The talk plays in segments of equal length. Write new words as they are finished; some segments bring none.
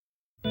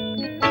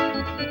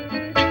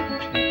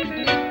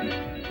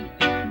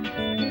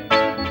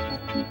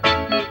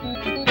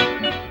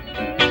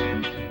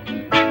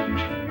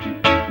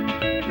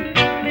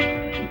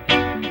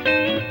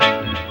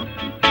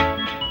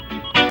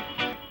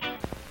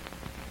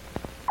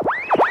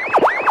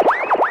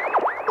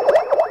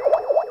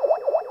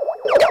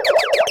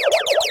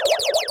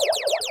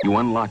You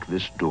unlock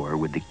this door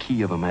with the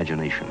key of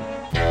imagination.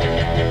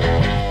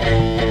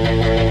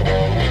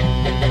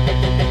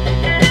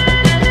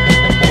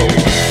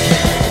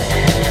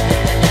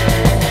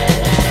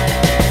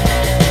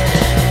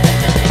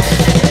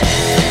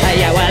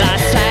 Yeah, well, I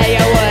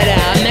say what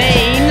I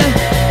mean.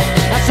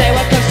 I say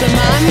what comes to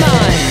my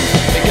mind,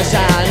 because I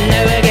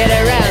never get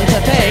around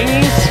to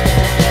things.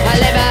 I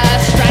live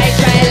a straight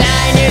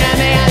line, you know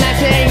me, I'm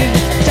acting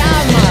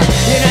dumb.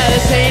 You know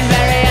the scene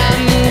very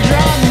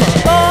drum.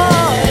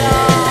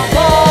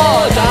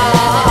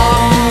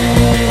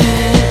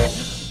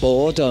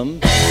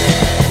 Boredom.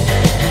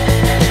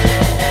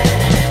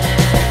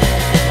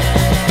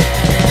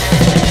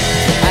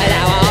 And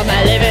now I'm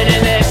living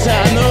in this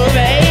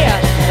movie,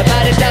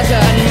 but it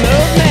doesn't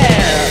move me.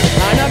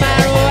 And no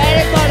matter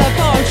waiting for the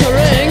phone to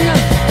ring,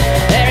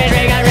 there it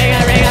ring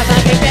a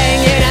fucking thing.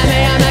 You know me,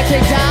 I'm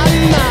acting dumb.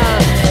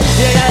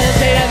 You know the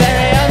scene of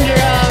very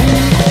drum.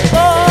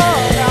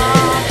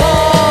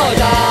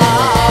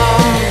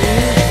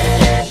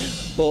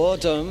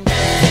 Boredom.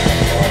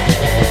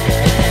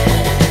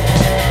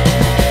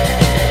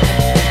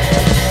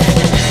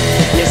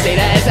 You see,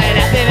 there's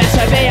nothing that's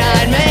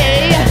behind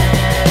me.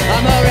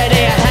 I'm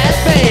already a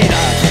has-been,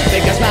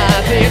 because my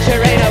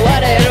future ain't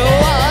what it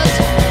was.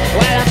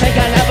 Well, I think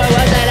I know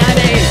what that I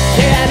mean.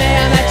 You hear me,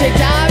 I'm acting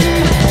dumb.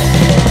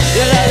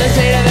 You know the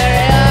scene of very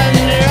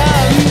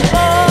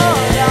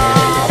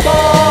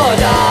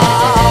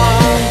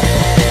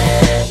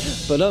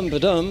boredom.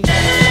 Ba-dum.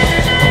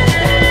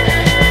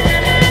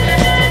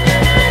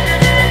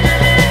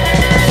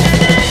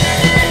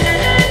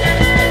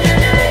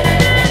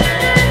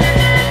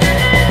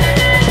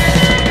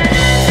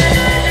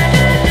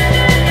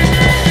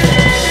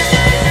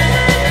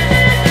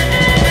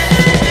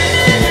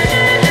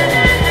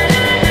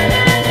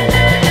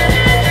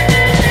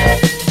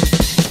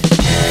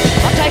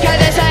 I've taken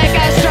this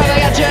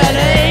extravagant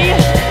journey,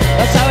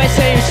 so it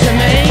seems to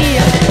me.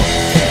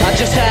 I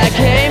just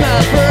came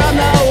up from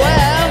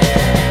nowhere,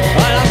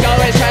 and I'm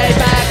going straight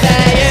back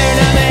there. You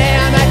know me,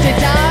 I'm acting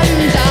dumb.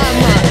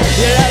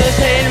 You know the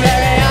scene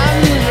very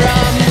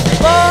drum.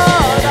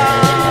 Boredom.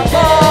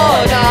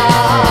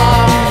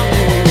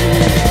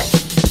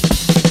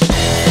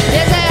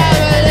 Yes, I am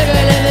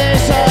living in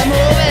this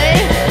movie,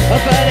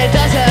 but it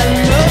doesn't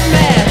move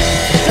me.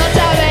 So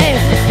tell me,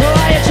 who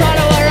are you trying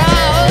to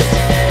arouse?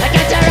 I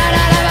get you right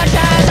out of my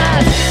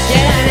trousers. You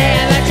know me,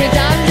 I'm acting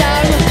dumb.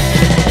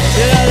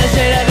 You know the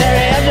scene of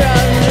very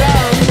drum.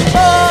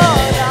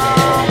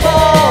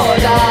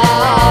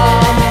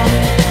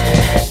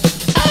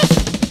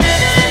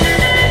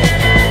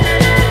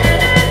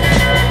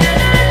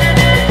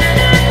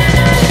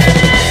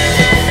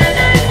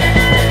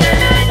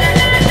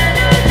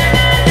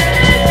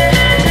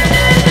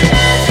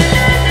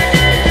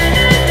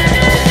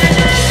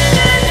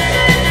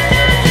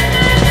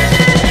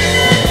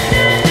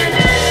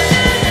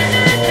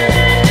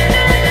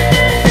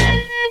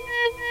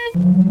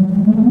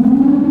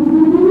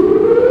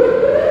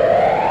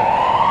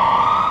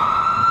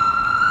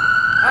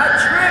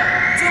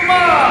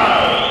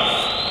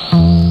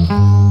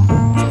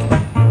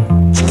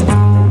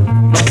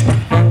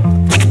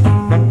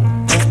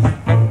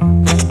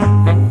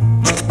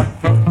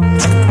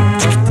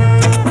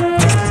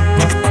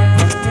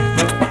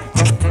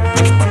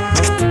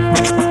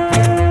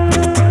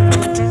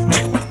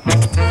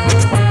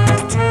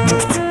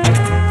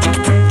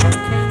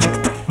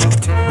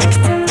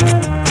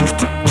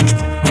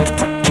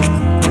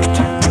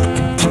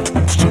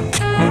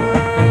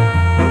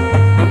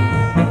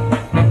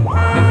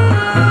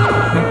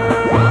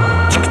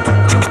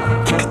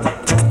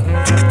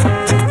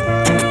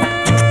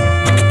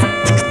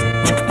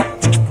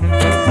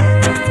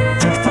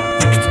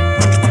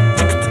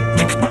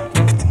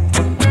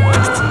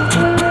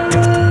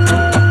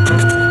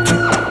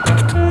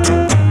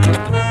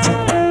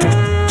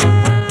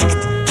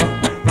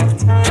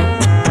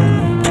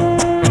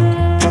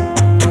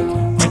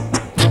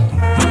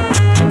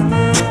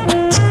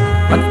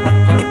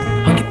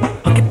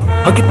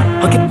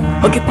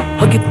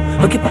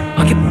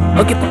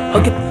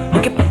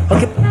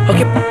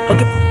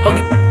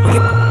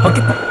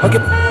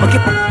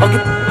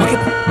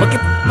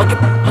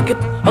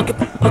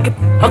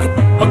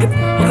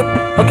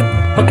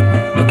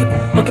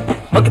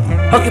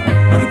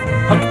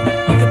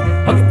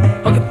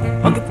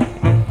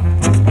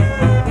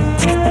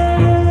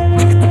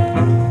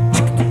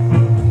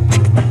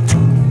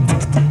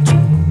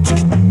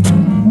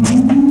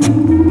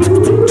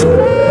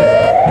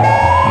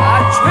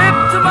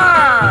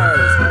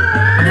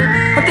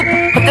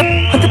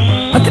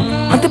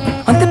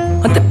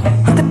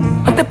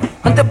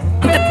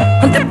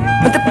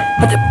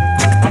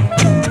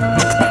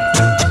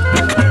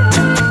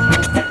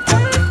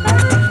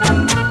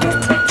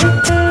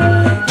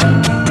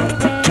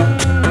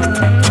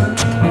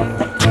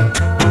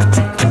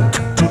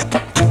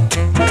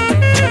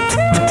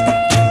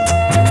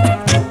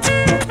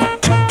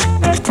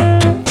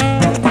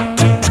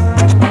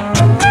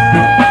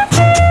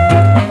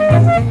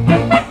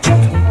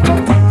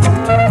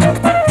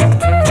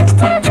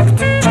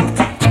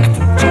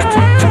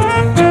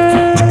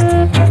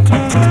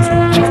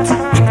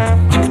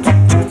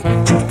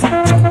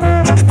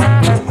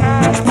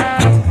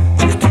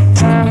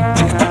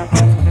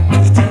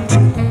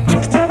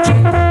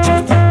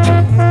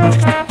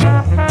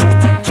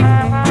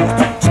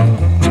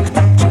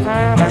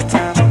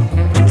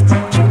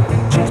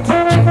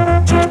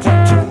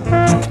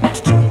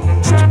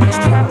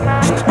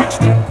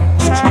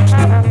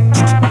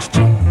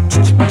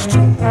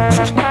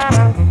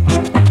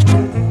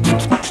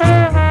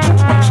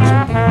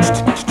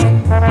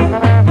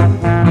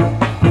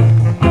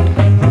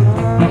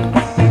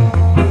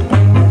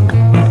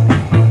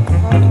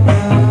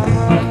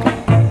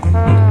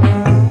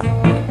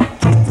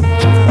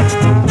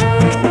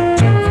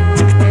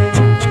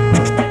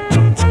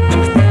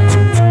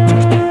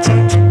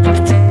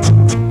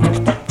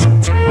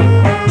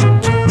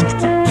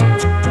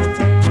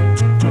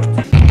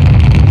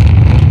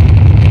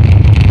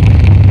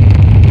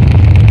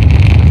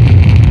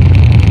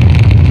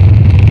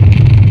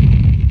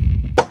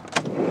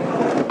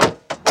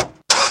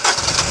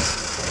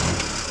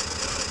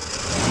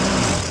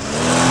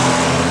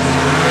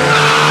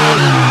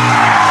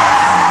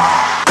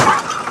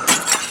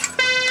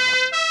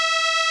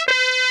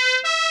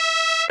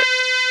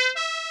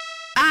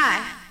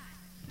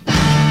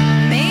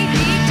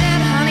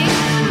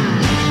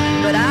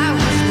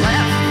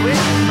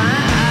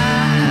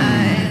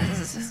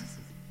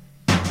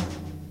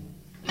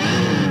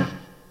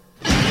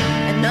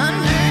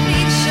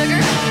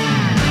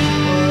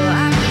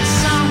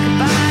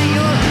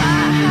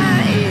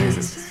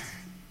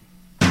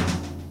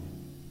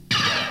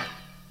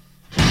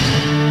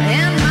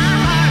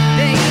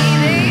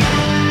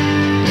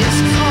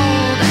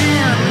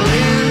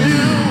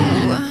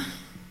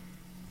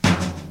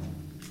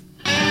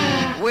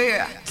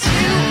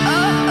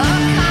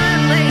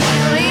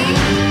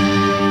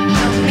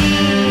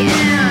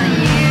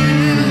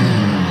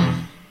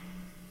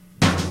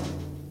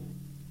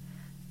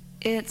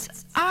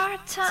 It's our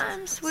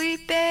time,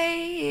 sweet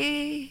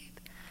babe,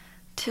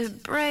 to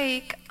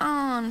break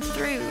on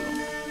through.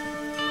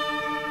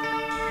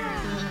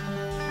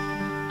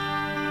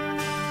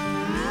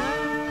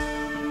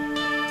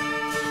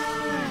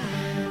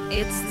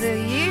 It's the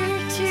year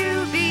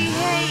to be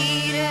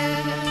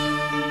hated.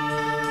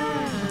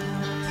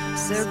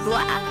 So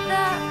glad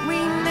that we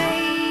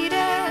made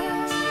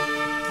it.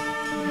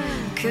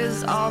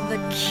 'Cause all the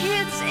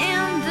kids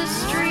in the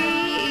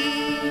street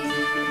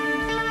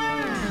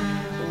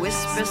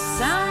whisper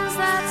sounds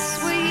that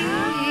sweet.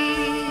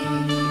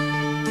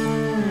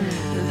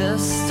 The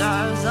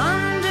stars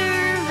under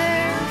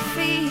their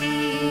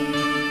feet.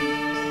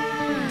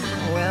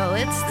 Well,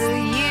 it's the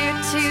year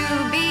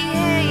to be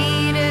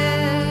hated.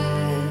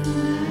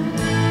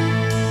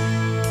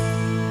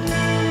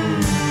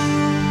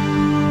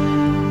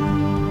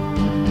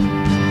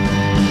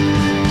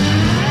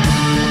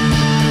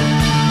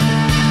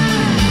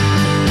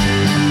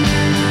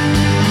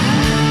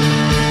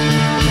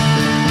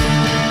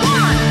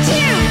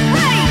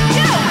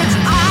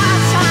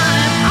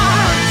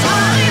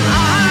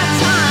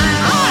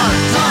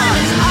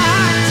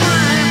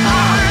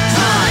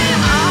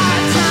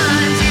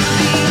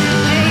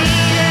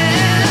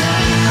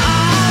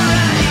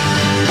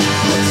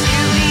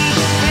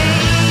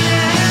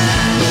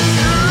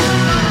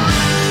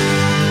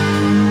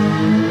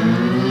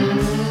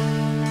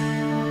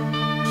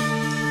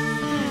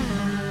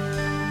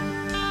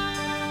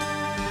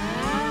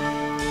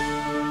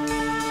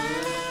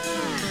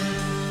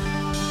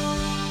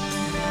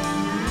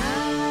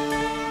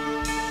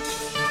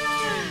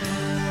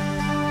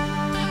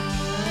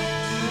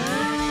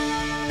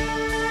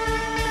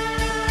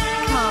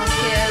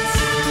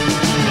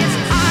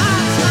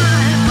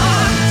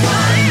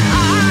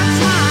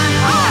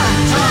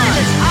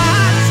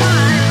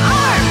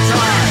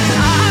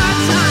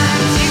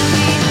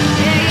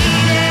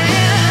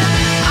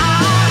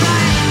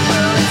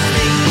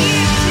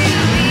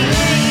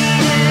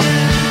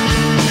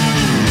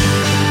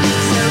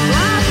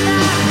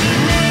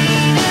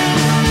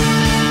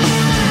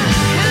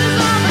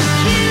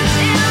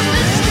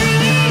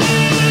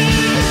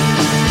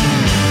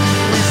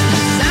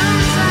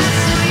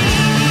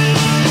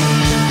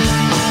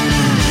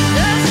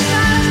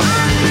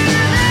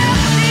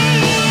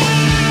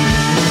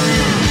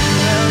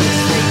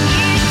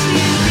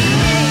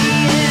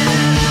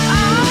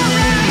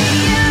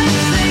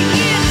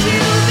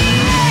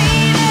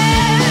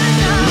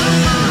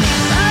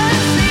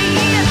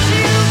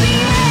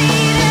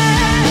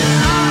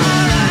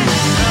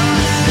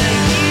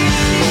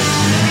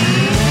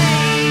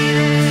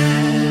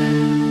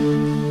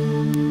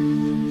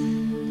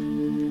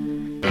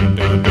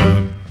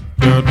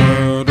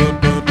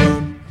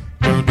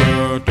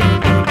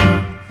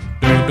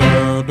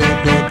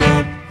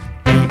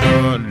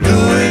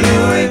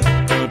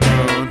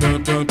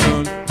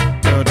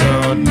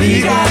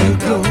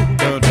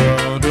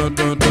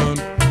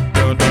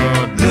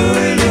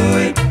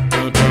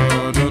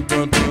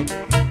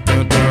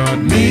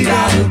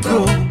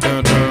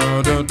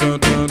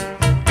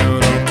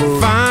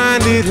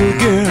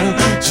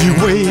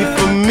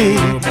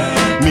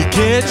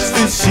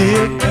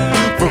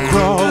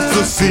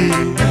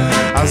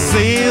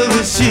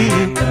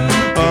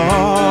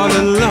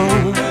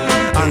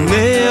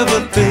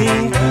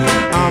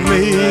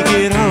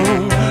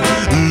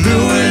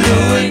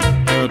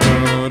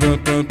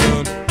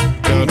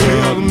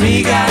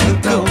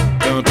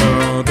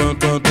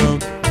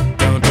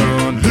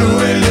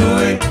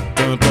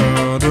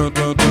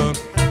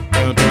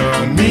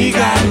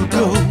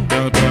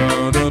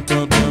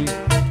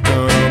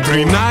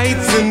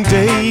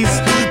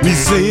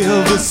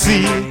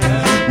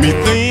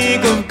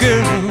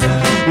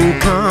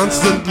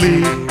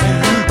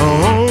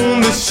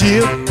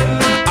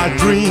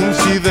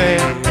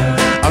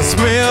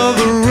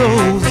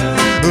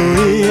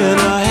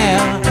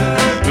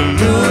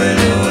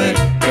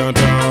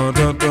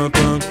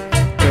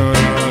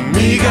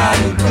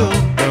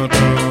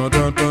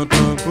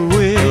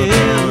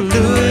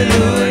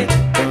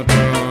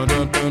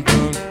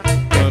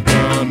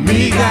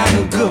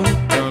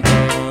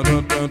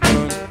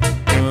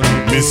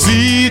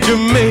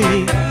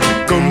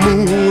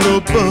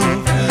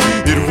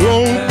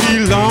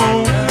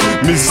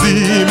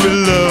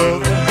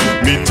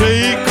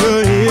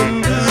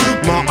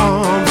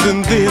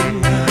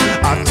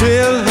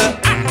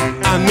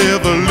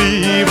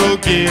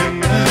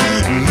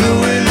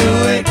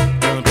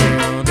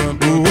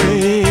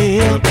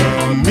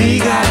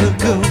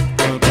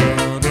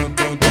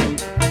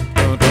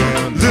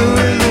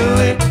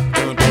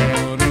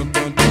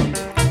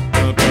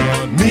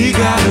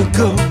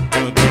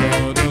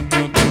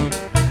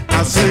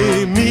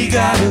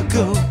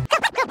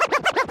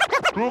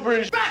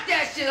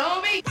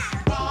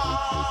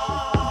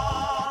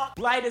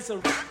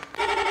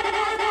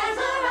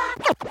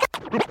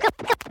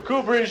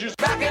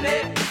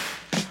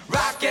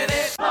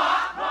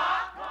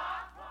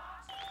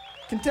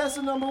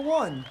 Contestant number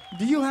 1,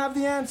 do you have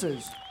the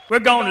answers? We're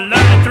gonna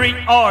learn the 3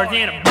 R's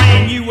in a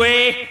brand new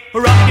way.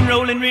 Rock and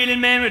rollin', reelin',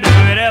 man, we do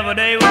it every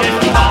day. Well,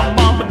 it's bop,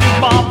 bop, do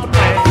bop, the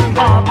classroom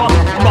hopper.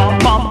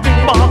 Bop, bop, do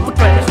bop, the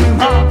classroom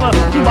hopper.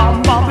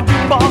 Bop, bop, do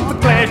bop, the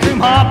classroom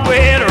hop.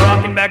 Well,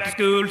 rockin' back to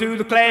school to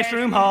the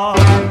classroom hop.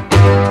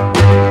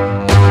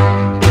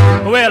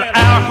 Well,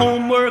 our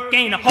homework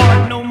ain't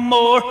hard no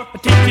more. I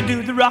teach you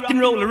do the rock and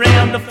roll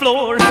around the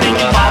floor. Singing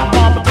bop,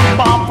 bop, do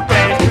bop, the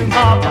classroom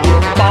hopper.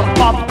 Bop,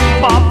 bop,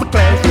 do bop, the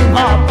classroom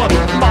hopper.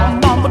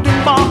 Bop, bop, do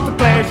bop, the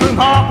classroom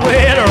hop.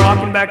 Well,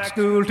 rocking back to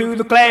school to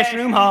the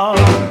classroom hop.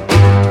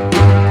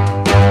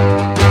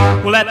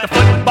 Well, at the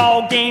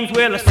football games,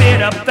 well, I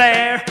sit up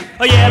there.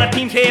 Oh, yeah, the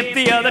team's hip,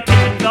 the other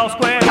team's all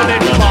square. Well,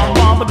 it's bop,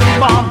 bop, do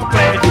bop, the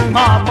classroom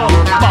hopper.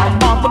 Bop,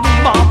 bop, do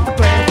bop, the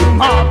classroom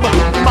hopper.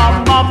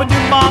 Bop, bop,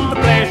 do bop,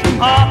 the classroom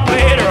hop.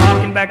 Well,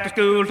 rocking back to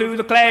school to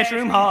the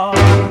classroom hop.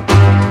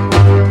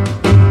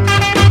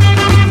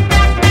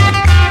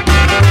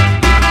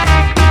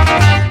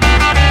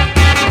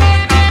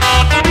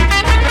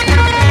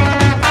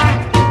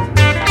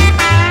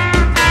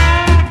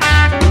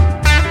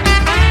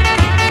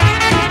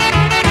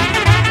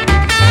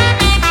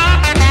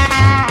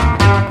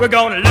 We're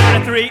gonna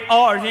learn the 3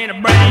 R's in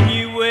a brand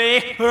new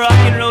way. Rock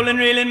and rollin',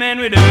 reelin', man,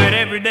 we do it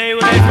every day.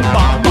 Well, it's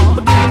bop, bop,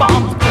 do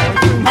bop, the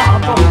classroom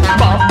hopper.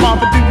 Bop, bop,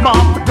 do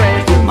bop, the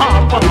classroom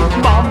hopper.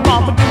 Bop,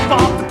 bop, do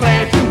bop, the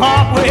classroom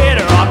hop.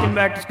 We're rocking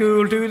back to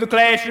school to the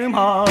classroom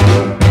hop.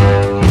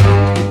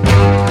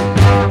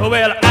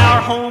 Well,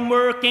 our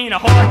homework ain't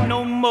hard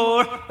no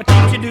more. I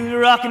teach you do the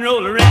rock and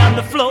roll around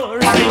the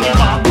floor. Singing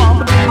bop,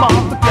 bop, do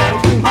bop, the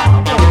classroom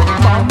hopper.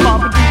 Bop,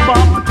 bop, do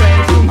bop, the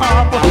classroom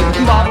hopper.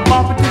 Bop,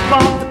 bop, do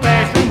bop, the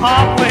classroom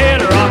hop. Well,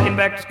 rocking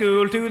back to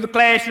school to the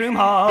classroom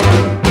hop.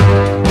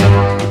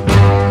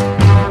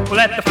 Well,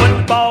 at the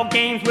football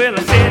games, well,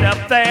 I sit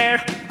up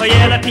there. Oh,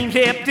 yeah, the team's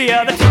hip, the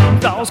other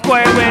team's all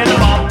square. Well,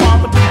 bop,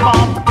 bop, do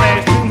bop, the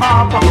classroom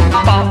hopper.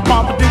 Bop,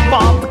 bop, do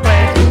bop, the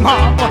classroom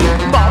hopper.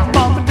 Bop,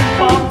 bop, do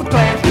bop, the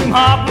classroom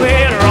hop.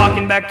 Well,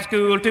 rocking back to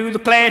school to the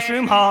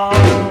classroom hop.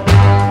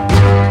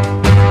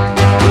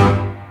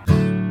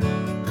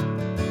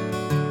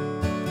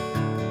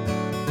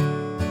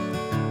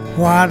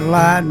 White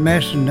light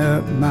messing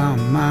up my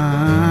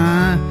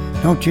mind.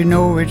 Don't you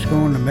know it's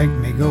gonna make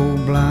me go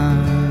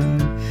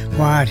blind?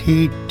 White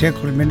heat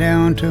tickles me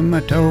down to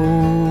my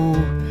toe.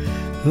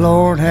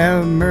 Lord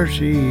have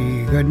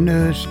mercy,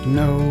 goodness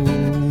knows.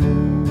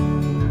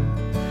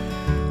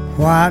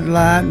 White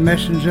light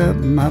messes up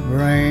my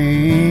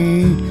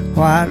brain.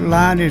 White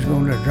light is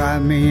gonna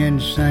drive me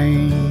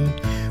insane.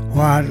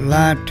 White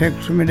light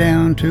tickles me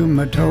down to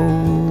my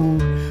toe.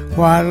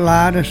 White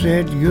light, I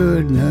said,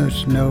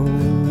 goodness knows.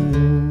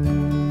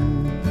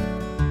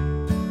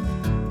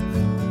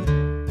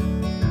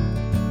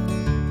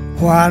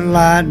 White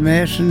light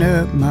messing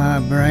up my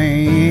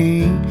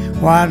brain.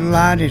 White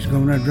light is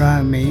gonna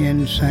drive me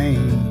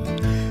insane.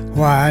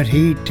 White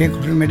heat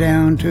tickles me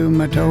down to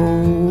my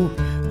toe.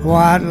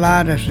 White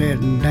light, I said,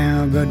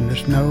 down,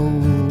 goodness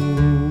knows.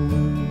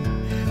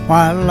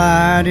 White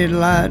light, it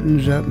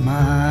lightens up my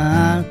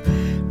eyes.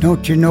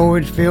 Don't you know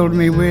it's filled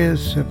me with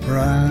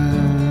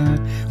surprise?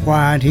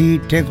 White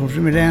heat tickles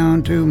me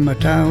down to my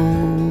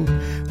toe.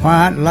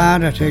 White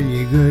light, I tell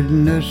you,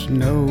 goodness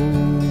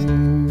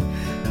knows.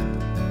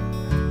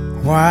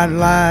 White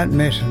light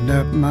messing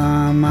up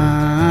my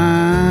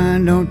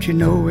mind. Don't you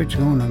know it's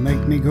gonna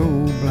make me go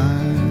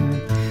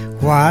blind?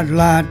 White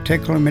light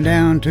tickling me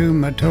down to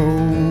my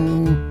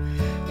toe.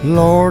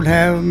 Lord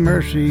have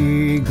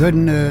mercy,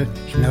 goodness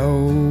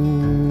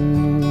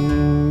knows.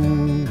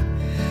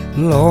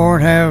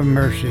 Lord have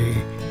mercy,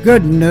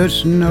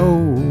 goodness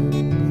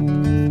knows.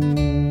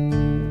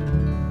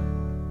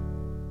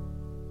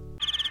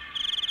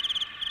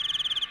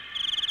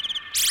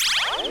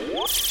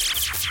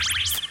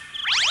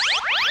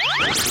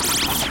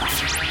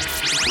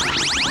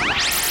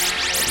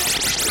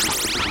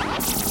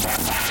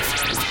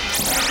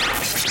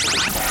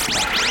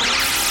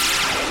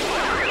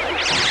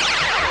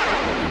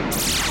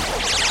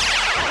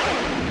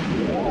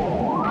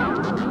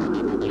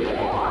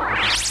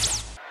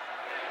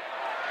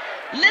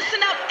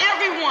 Listen up,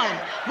 everyone.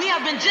 We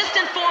have been just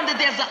informed that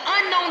there's an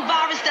unknown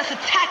virus that's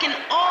attacking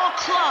all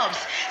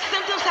clubs.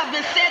 Symptoms have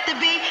been said to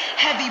be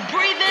heavy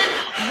breathing,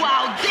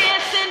 wild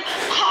dancing,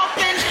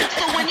 coughing.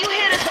 So when you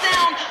hear the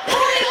sound,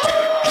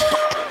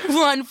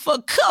 run for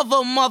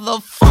cover,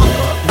 motherfucker.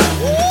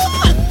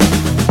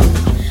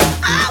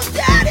 Oh,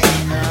 daddy.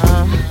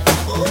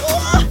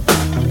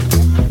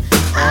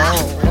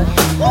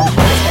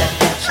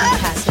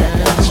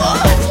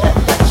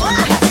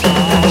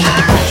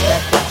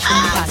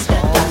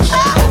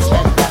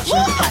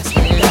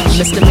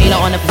 Misdemeanor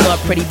on the floor,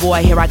 pretty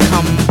boy, here I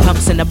come.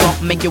 Pumps in the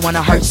bump, make you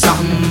wanna hurt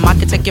something. I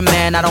can take your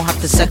man, I don't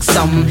have to sex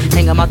some.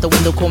 Hang him out the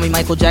window, call me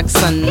Michael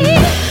Jackson.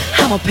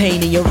 I'm a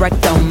pain in your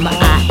rectum.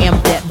 I am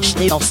that bitch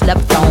they all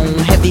slept on.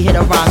 Heavy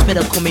hitter rhymes,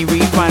 better call me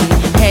rerun.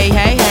 Hey,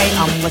 hey, hey,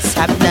 I'm what's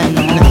happening.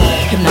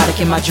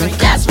 Hypnotic in my drink,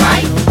 that's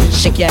right.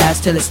 Shake your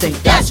ass till it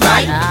stink, that's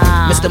right.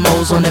 Mr.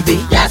 Mo's on the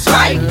beat, that's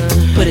right.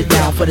 Put it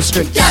down for the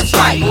street, that's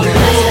right.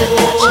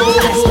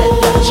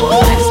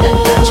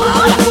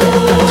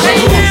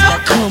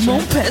 Come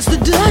on, pass the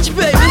Dutch,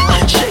 baby.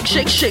 Shake,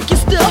 shake, shake your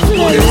stuff,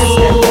 baby.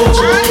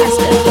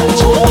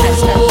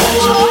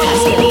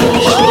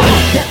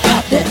 That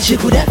pop, that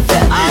jiggle, that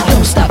fat.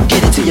 Don't stop,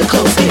 get it till your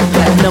clothes get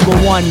wet. Number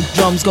one,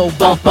 drums go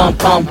bump, bump,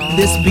 bump.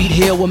 This beat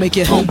here will make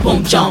you boom,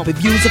 boom, jump.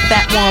 If you's a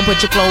fat one,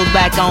 put your clothes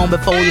back on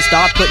before you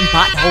start putting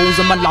potholes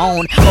in my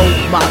lawn.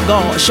 Oh my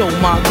gosh, I'm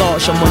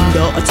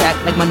under attack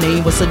like my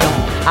name was Saddam.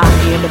 I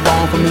am the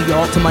bomb from New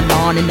York to my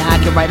lawn, and I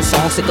can write a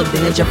song sicker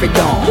than Jeffrey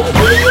Dawn.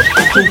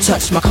 Who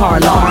touched my car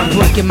alarm?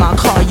 Breaking my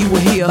car, you were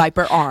here,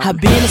 Viper Arm. I've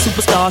been a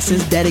superstar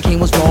since Daddy King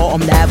was raw.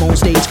 I'm live on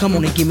stage, come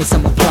on and give me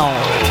some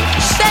applause.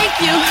 Thank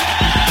you,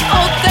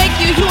 oh thank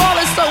you, you all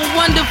are so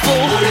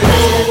wonderful.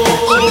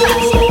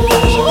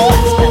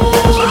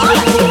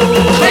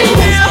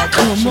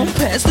 Come on,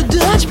 pass the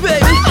Dutch,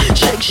 baby.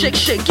 Shake, shake,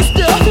 shake your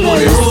stuff,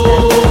 baby.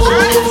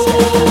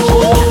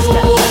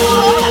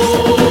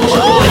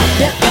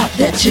 That pop,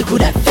 that jiggle,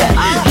 that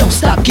fat. Don't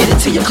stop, get it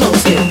till your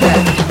clothes get wet.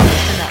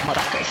 Listen up,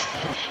 motherfuckers.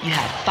 You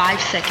have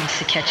 5 seconds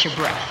to catch your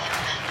breath.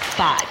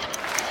 5,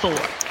 4,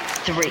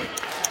 3,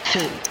 2,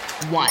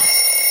 1.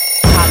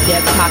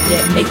 Pop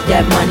that, make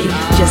that money.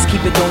 Just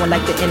keep it going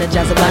like the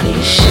Energizer Bunny.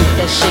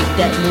 Shake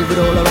that, move it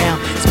all around.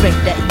 Spank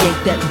that, yank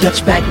that,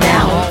 Dutch back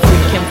now.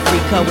 Freak him,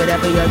 freak her,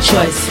 whatever your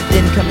choice.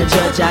 Didn't come to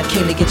judge, I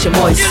came to get you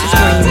moist.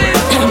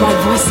 Scream, my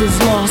voice is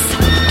lost.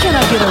 Can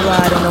I get a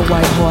ride on a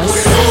white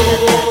horse?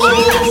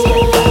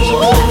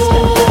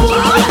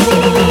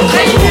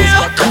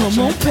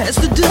 Come on, pass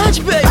the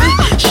Dutch, baby.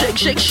 Shake,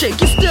 shake, shake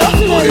your stuff,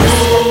 baby.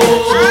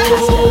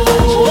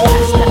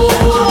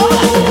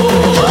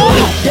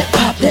 That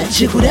pop, that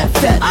jiggle, that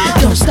fat.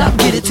 Don't stop,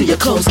 get it till your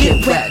clothes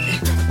get wet.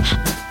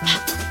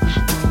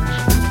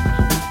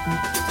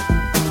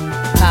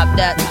 Pop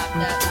that.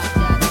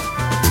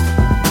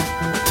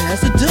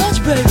 Pass the Dutch,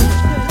 baby.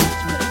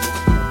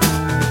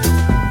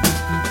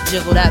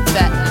 Jiggle that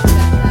fat.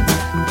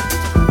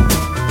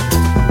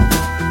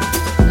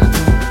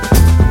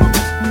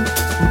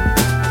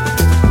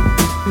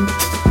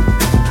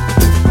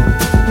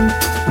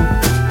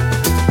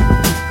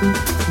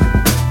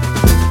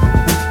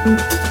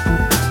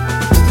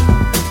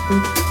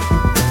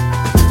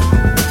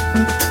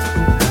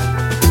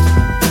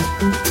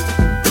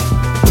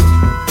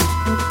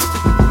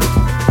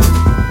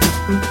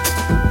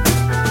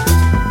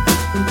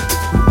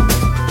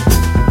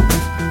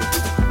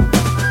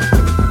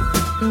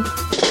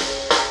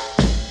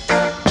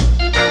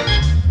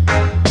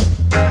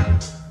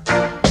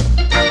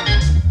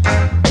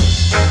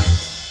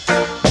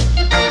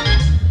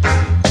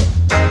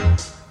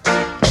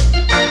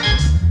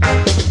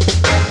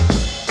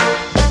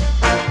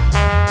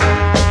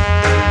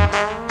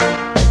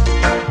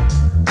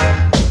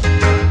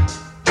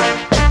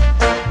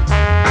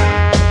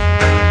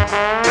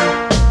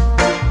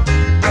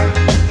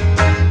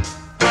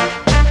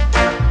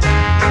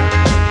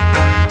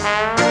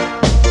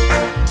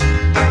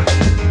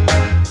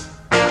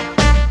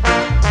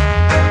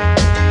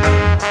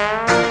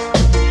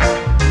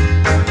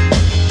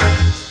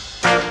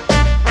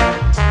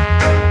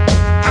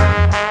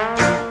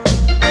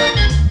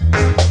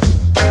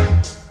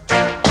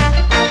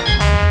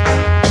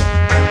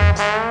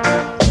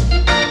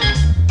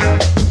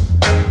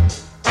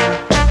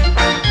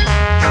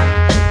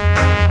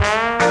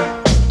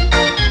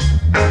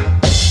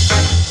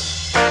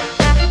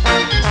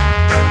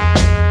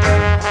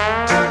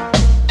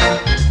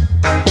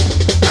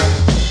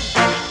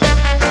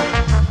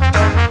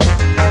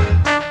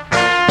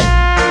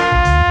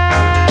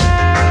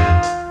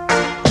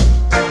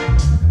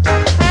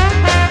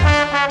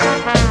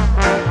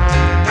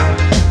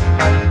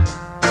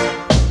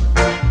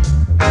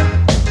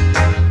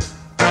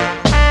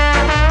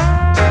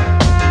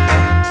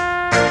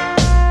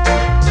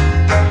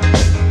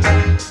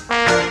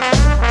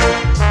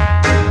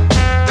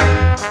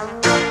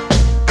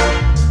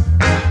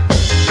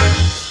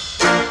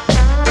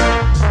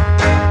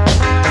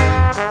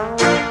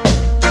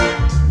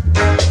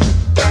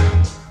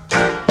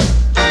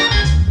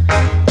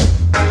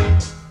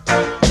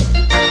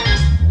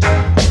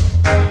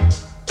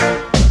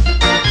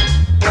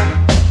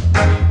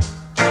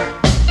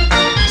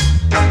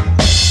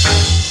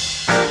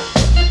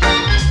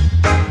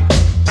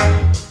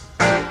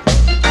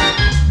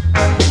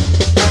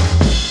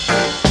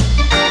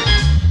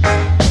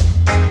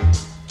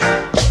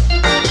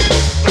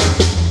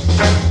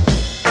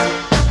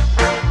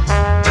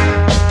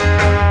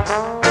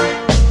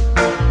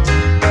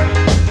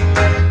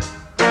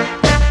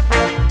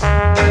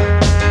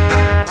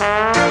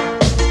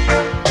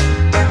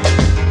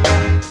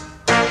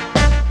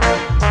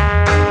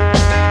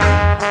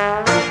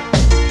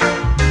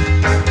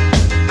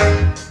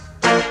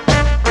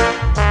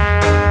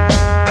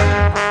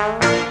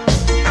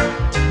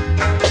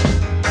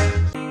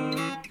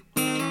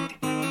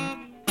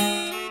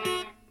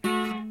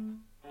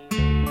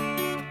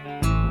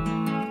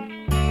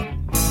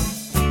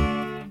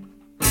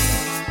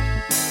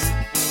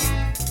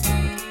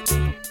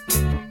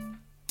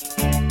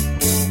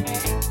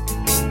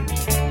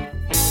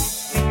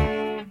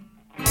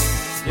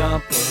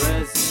 Young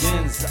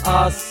Parisians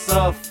are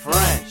so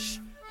French.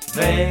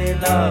 They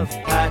love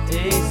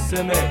Patti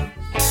Smith.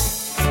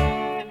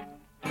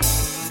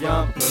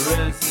 Young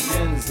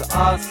Parisians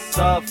are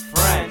so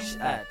French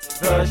at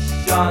the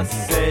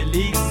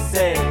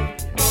Champs-Élysées.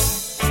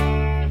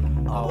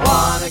 I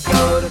wanna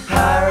go to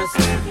Paris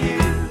with you,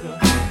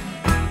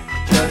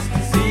 just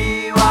to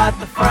see what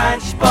the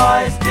French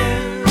boys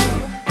do.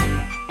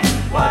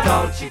 Why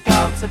don't you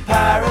come to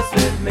Paris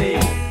with me,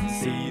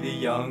 see the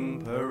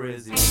young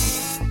Parisians.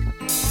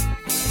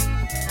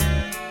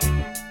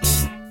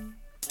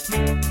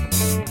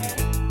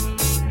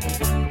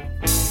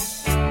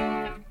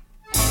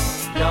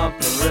 Young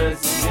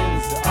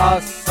Parisians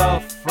are so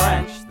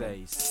French,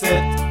 they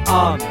sit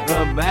on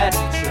the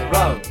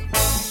metro.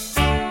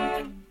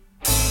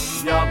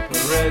 Young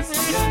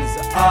Parisians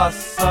are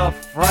so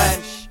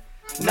French,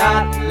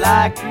 not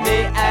like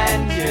me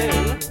and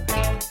you.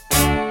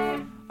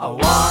 I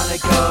wanna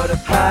go to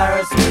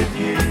Paris with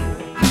you,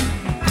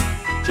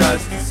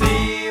 just to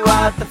see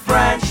what the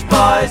French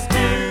boys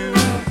do.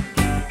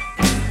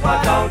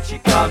 Why don't you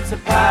come to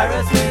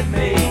Paris with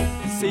me,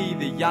 see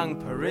the young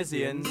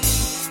Parisians.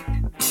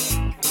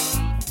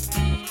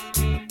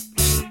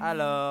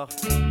 Alors,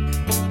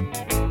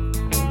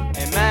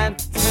 et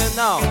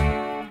maintenant,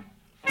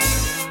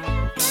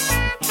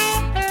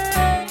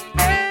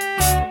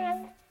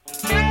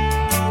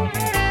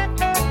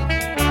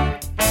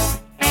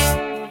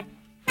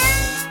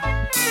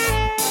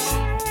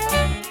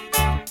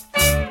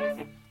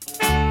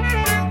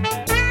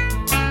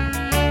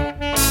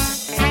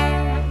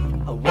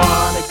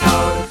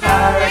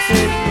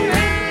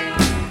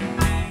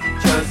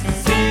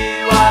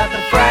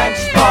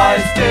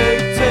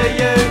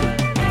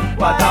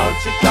 why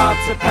don't you come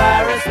to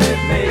Paris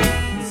with me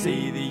and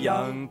see the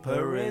young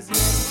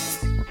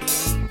Parisians?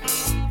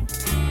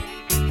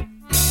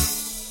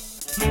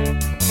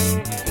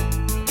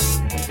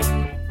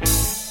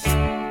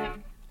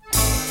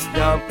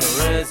 Young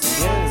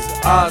Parisians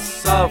are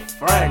so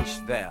French,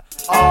 they're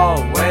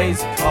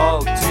always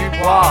called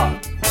Dubois.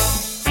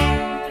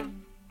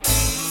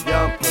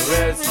 Young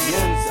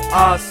Parisians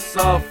are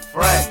so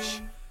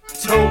French,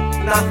 talk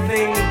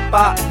nothing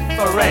but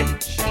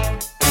French.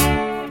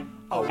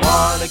 I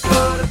wanna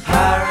go to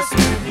Paris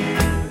with you,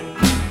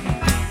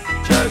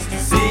 just to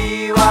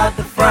see what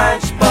the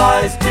French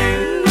boys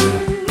do.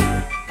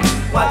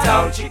 Why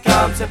don't you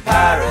come to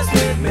Paris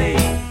with me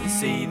and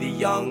see the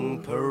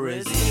young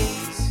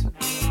Parisians?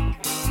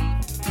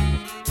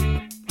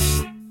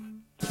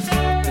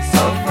 They're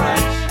so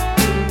French,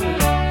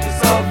 they're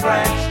so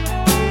French,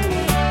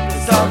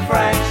 they're so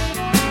French.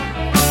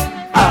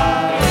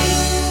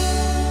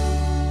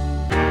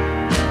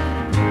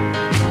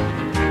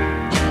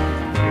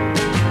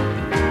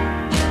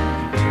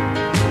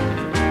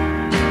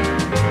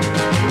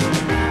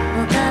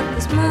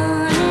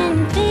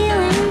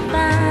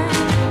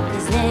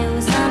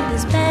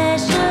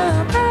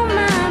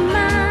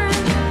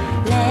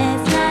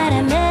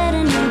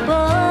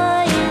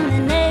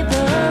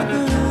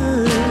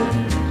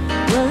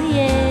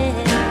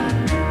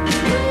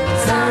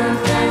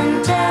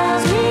 Something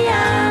tells me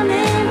I'm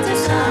into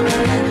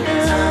something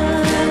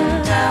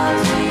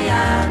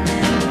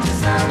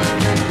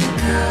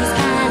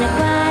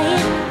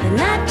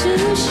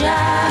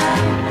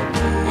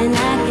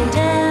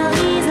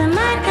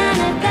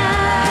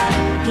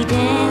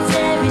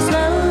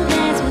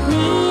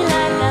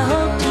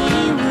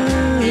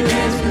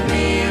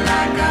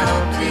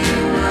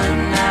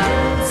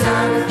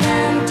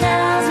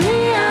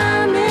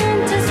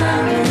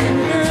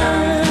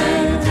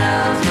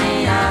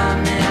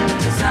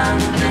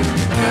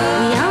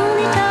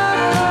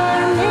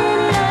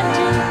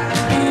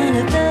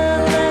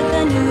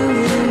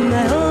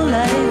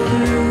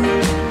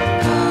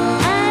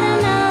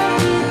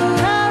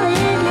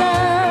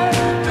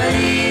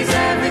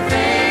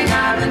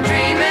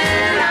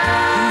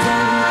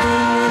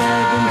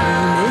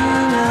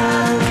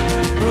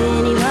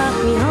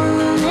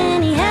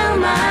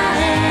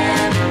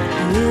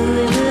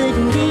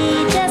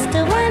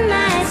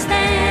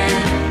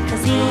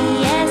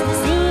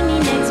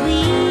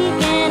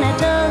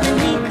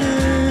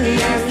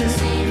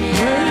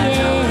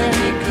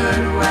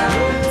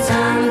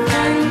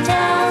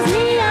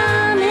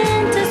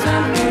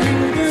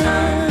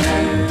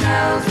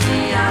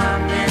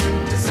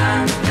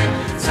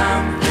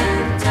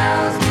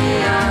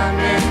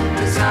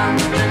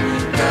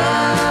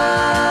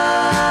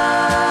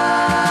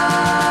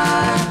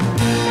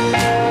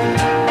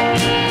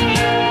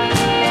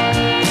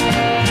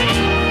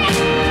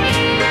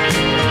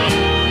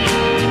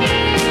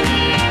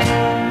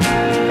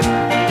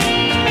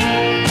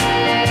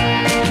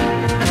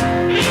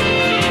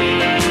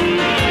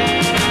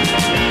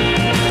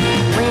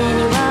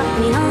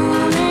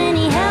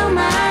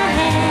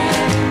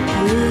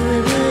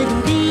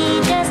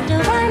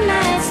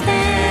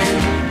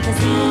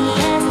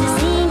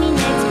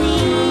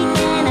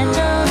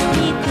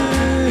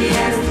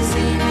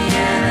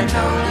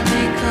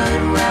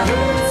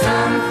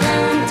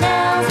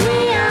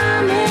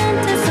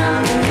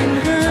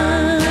good.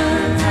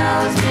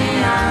 Tells me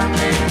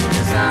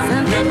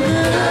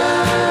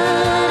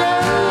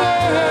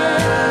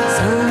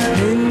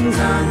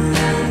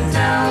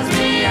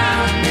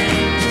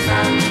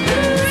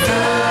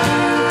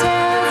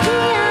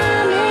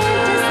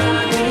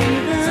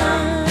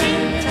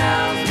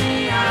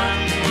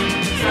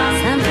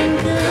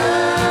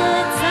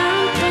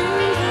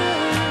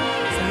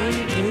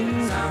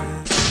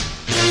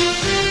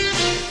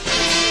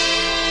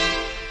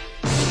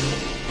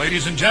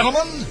and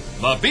gentlemen,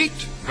 the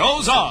beat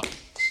goes on.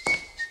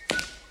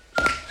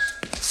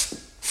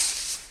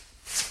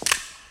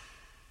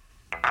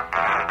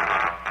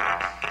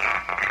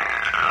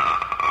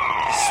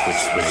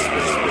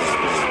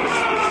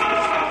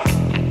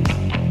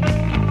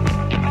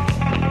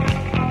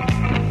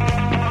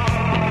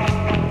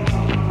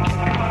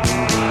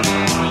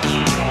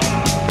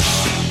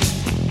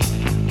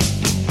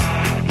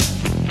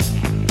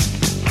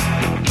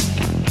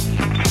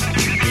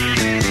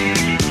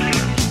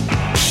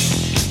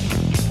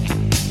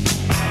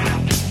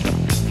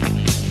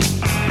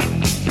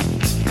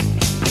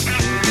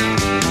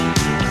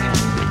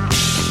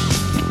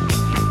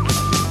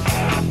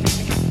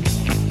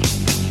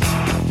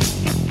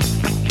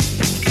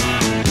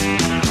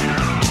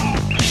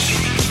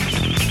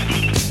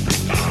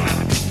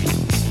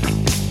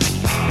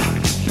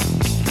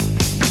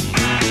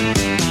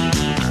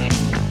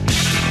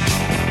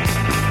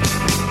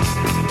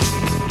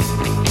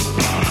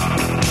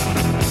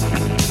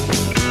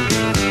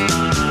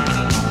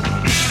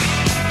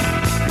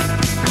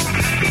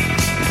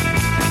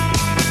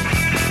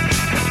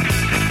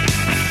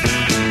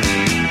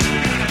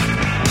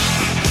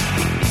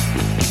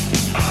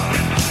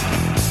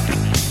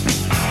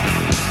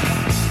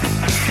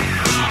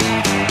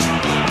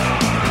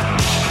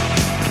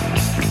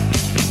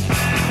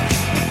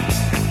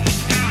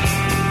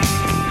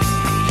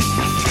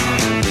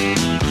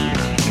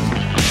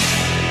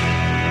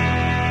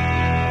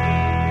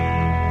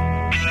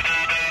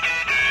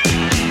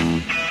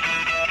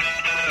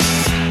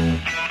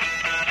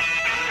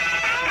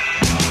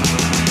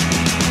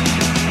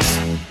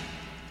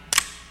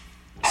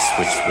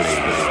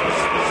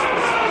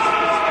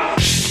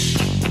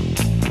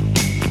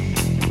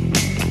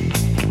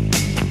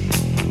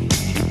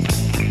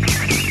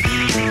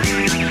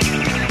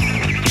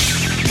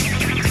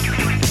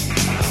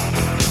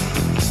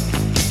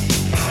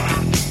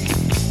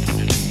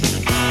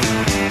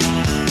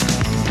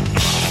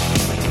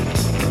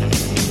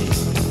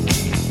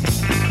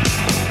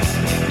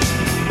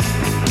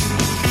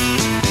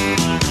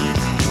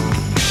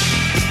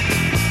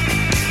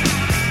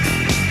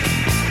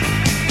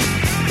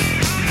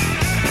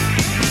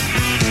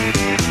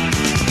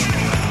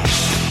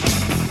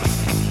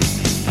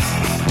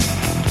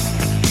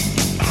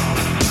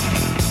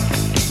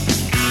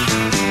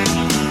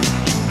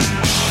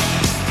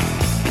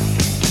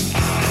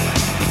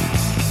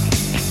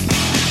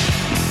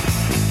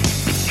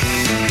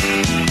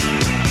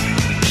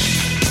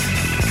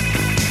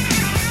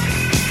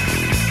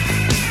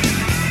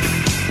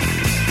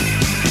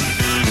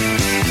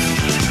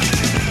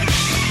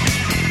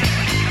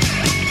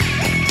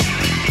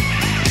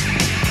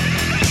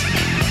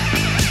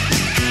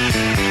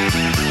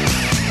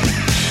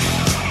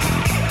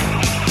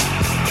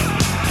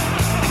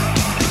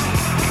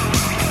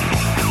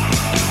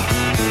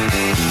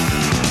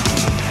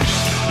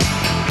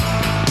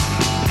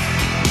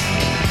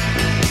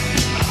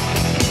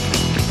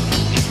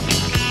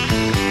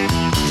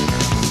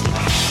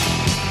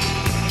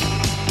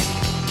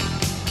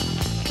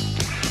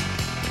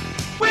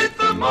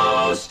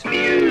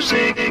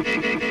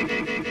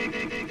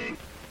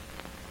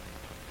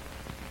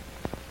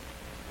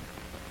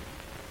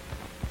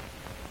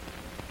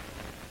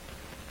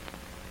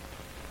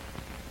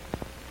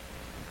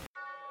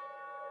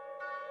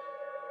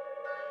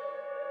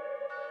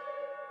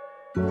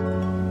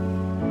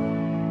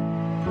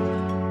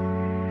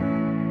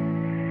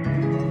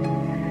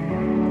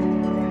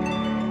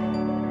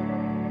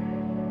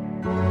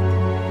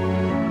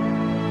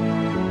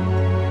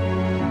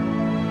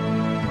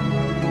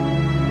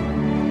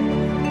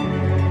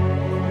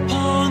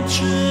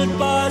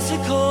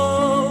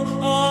 Bicycle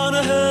on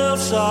a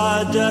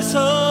hillside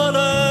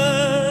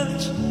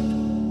desolate.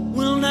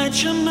 Will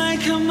nature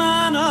make a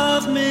man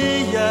of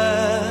me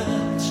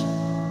yet?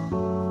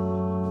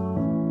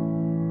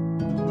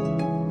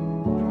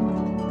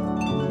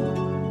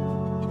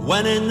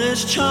 When in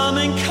this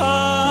charming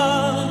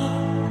car,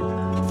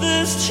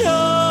 this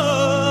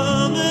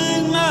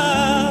charming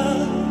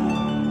man,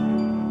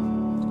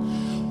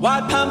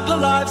 why pamper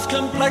life's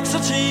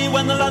complexity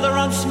when the leather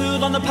runs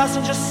smooth on the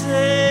passenger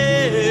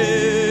seat?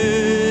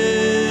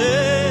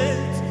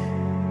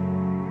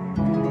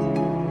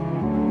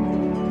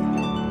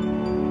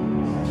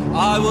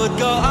 I would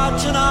go out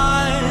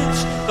tonight,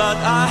 but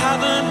I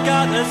haven't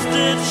got a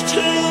stitch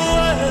to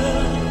wear.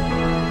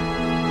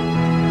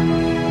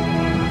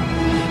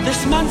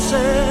 This man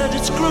said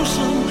it's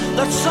gruesome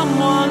that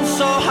someone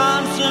so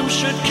handsome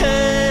should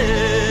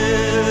care.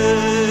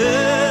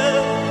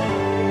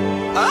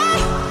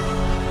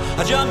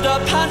 A jumped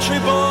up pantry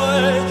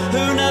boy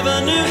who never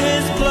knew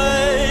his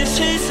place.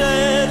 He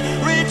said,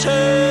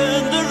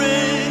 return the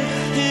ring.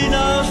 He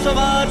knows so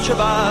much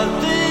about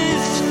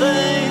these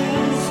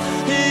things.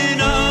 He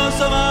knows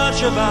so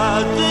much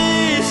about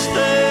these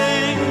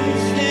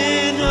things.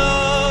 He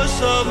knows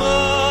so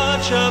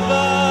much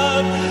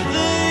about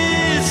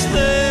these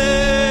things.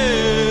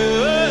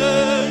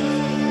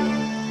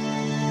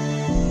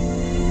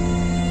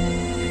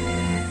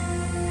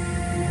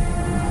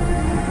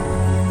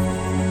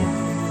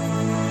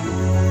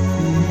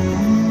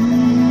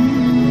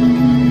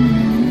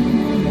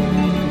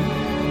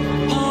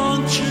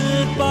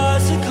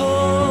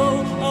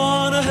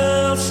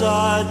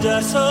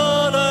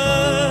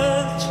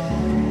 desolate.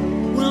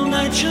 Will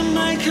nature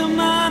make a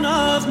man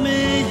of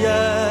me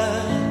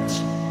yet?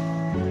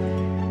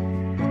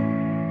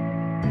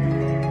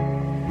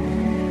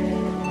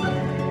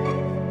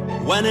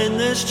 When in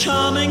this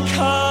charming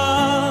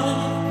car,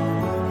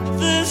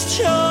 this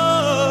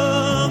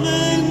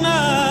charming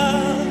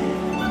man,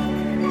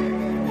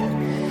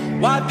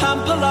 why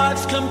pamper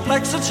life's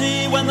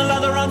complexity when the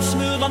leather runs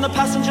smooth on the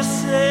passenger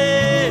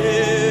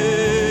seat?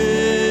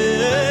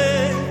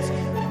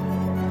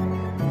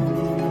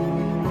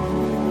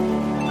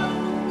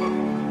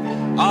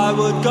 I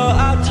would go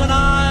out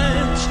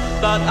tonight,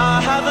 but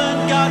I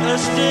haven't got a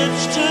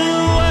stitch to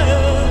wear.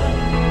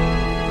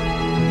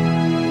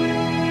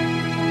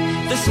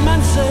 This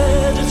man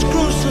said it's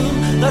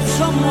gruesome that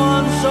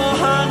someone so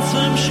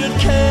handsome should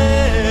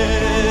care.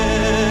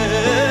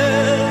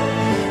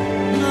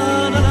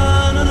 Na na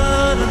na na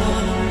na na.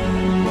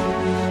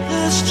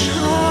 This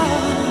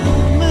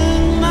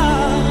charming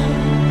man.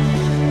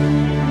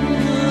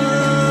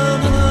 Na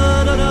na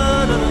na na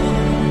na.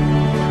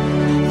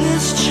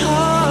 This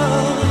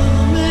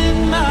charming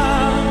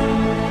man.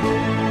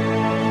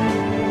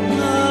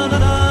 Na na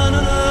na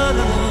na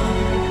na.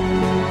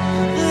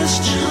 This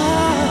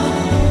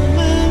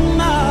charming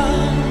man.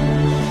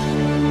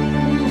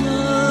 Na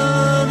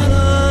na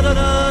na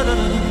na na.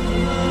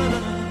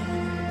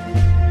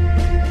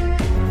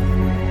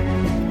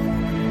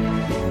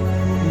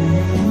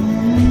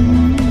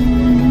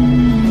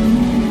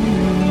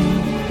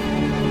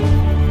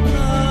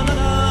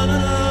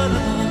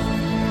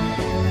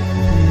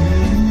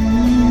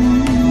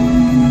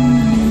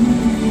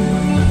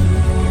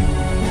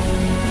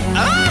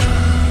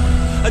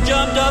 A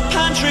jumped up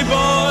pantry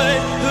boy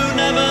who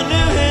never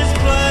knew his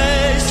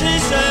place. He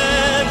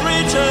said,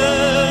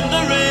 return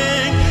the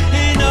ring.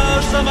 He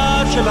knows so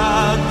much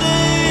about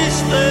these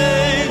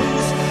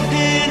things.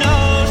 He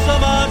knows so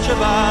much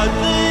about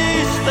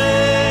these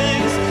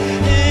things.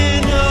 He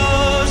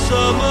knows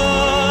so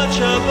much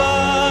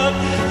about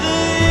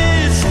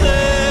these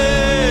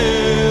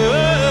things.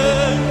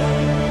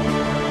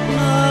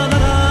 Na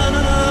na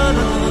na na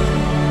na.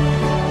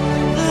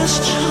 This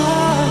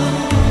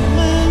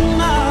charming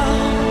man.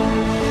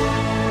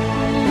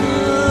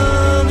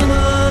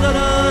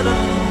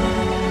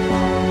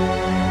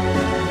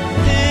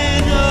 He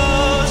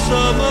knows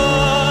so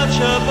much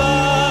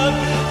about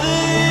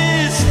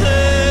these things.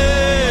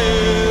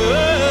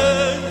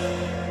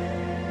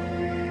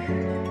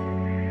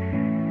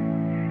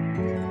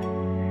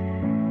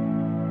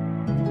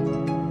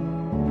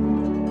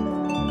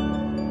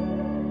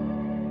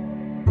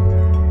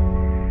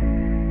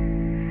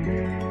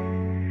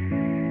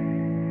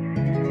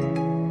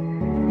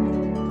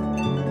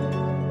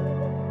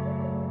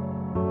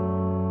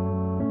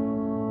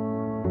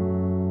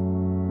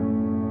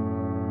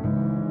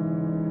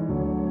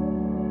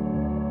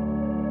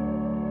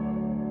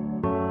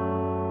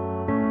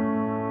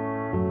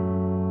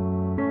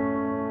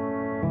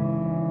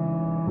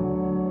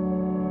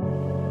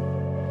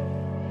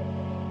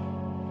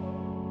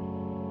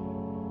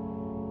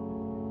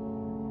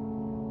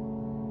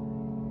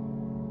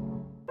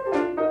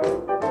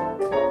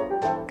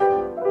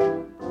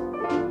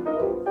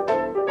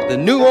 The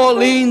New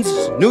Orleans,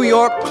 New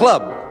York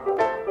Club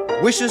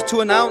wishes to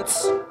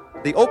announce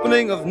the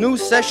opening of new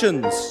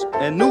sessions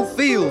and new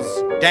fields,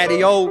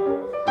 Daddy-O.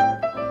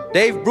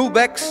 Dave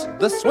Brubeck's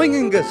The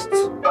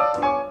Swingingists.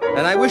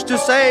 And I wish to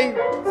say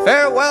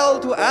farewell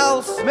to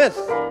Al Smith.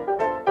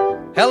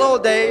 Hello,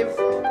 Dave.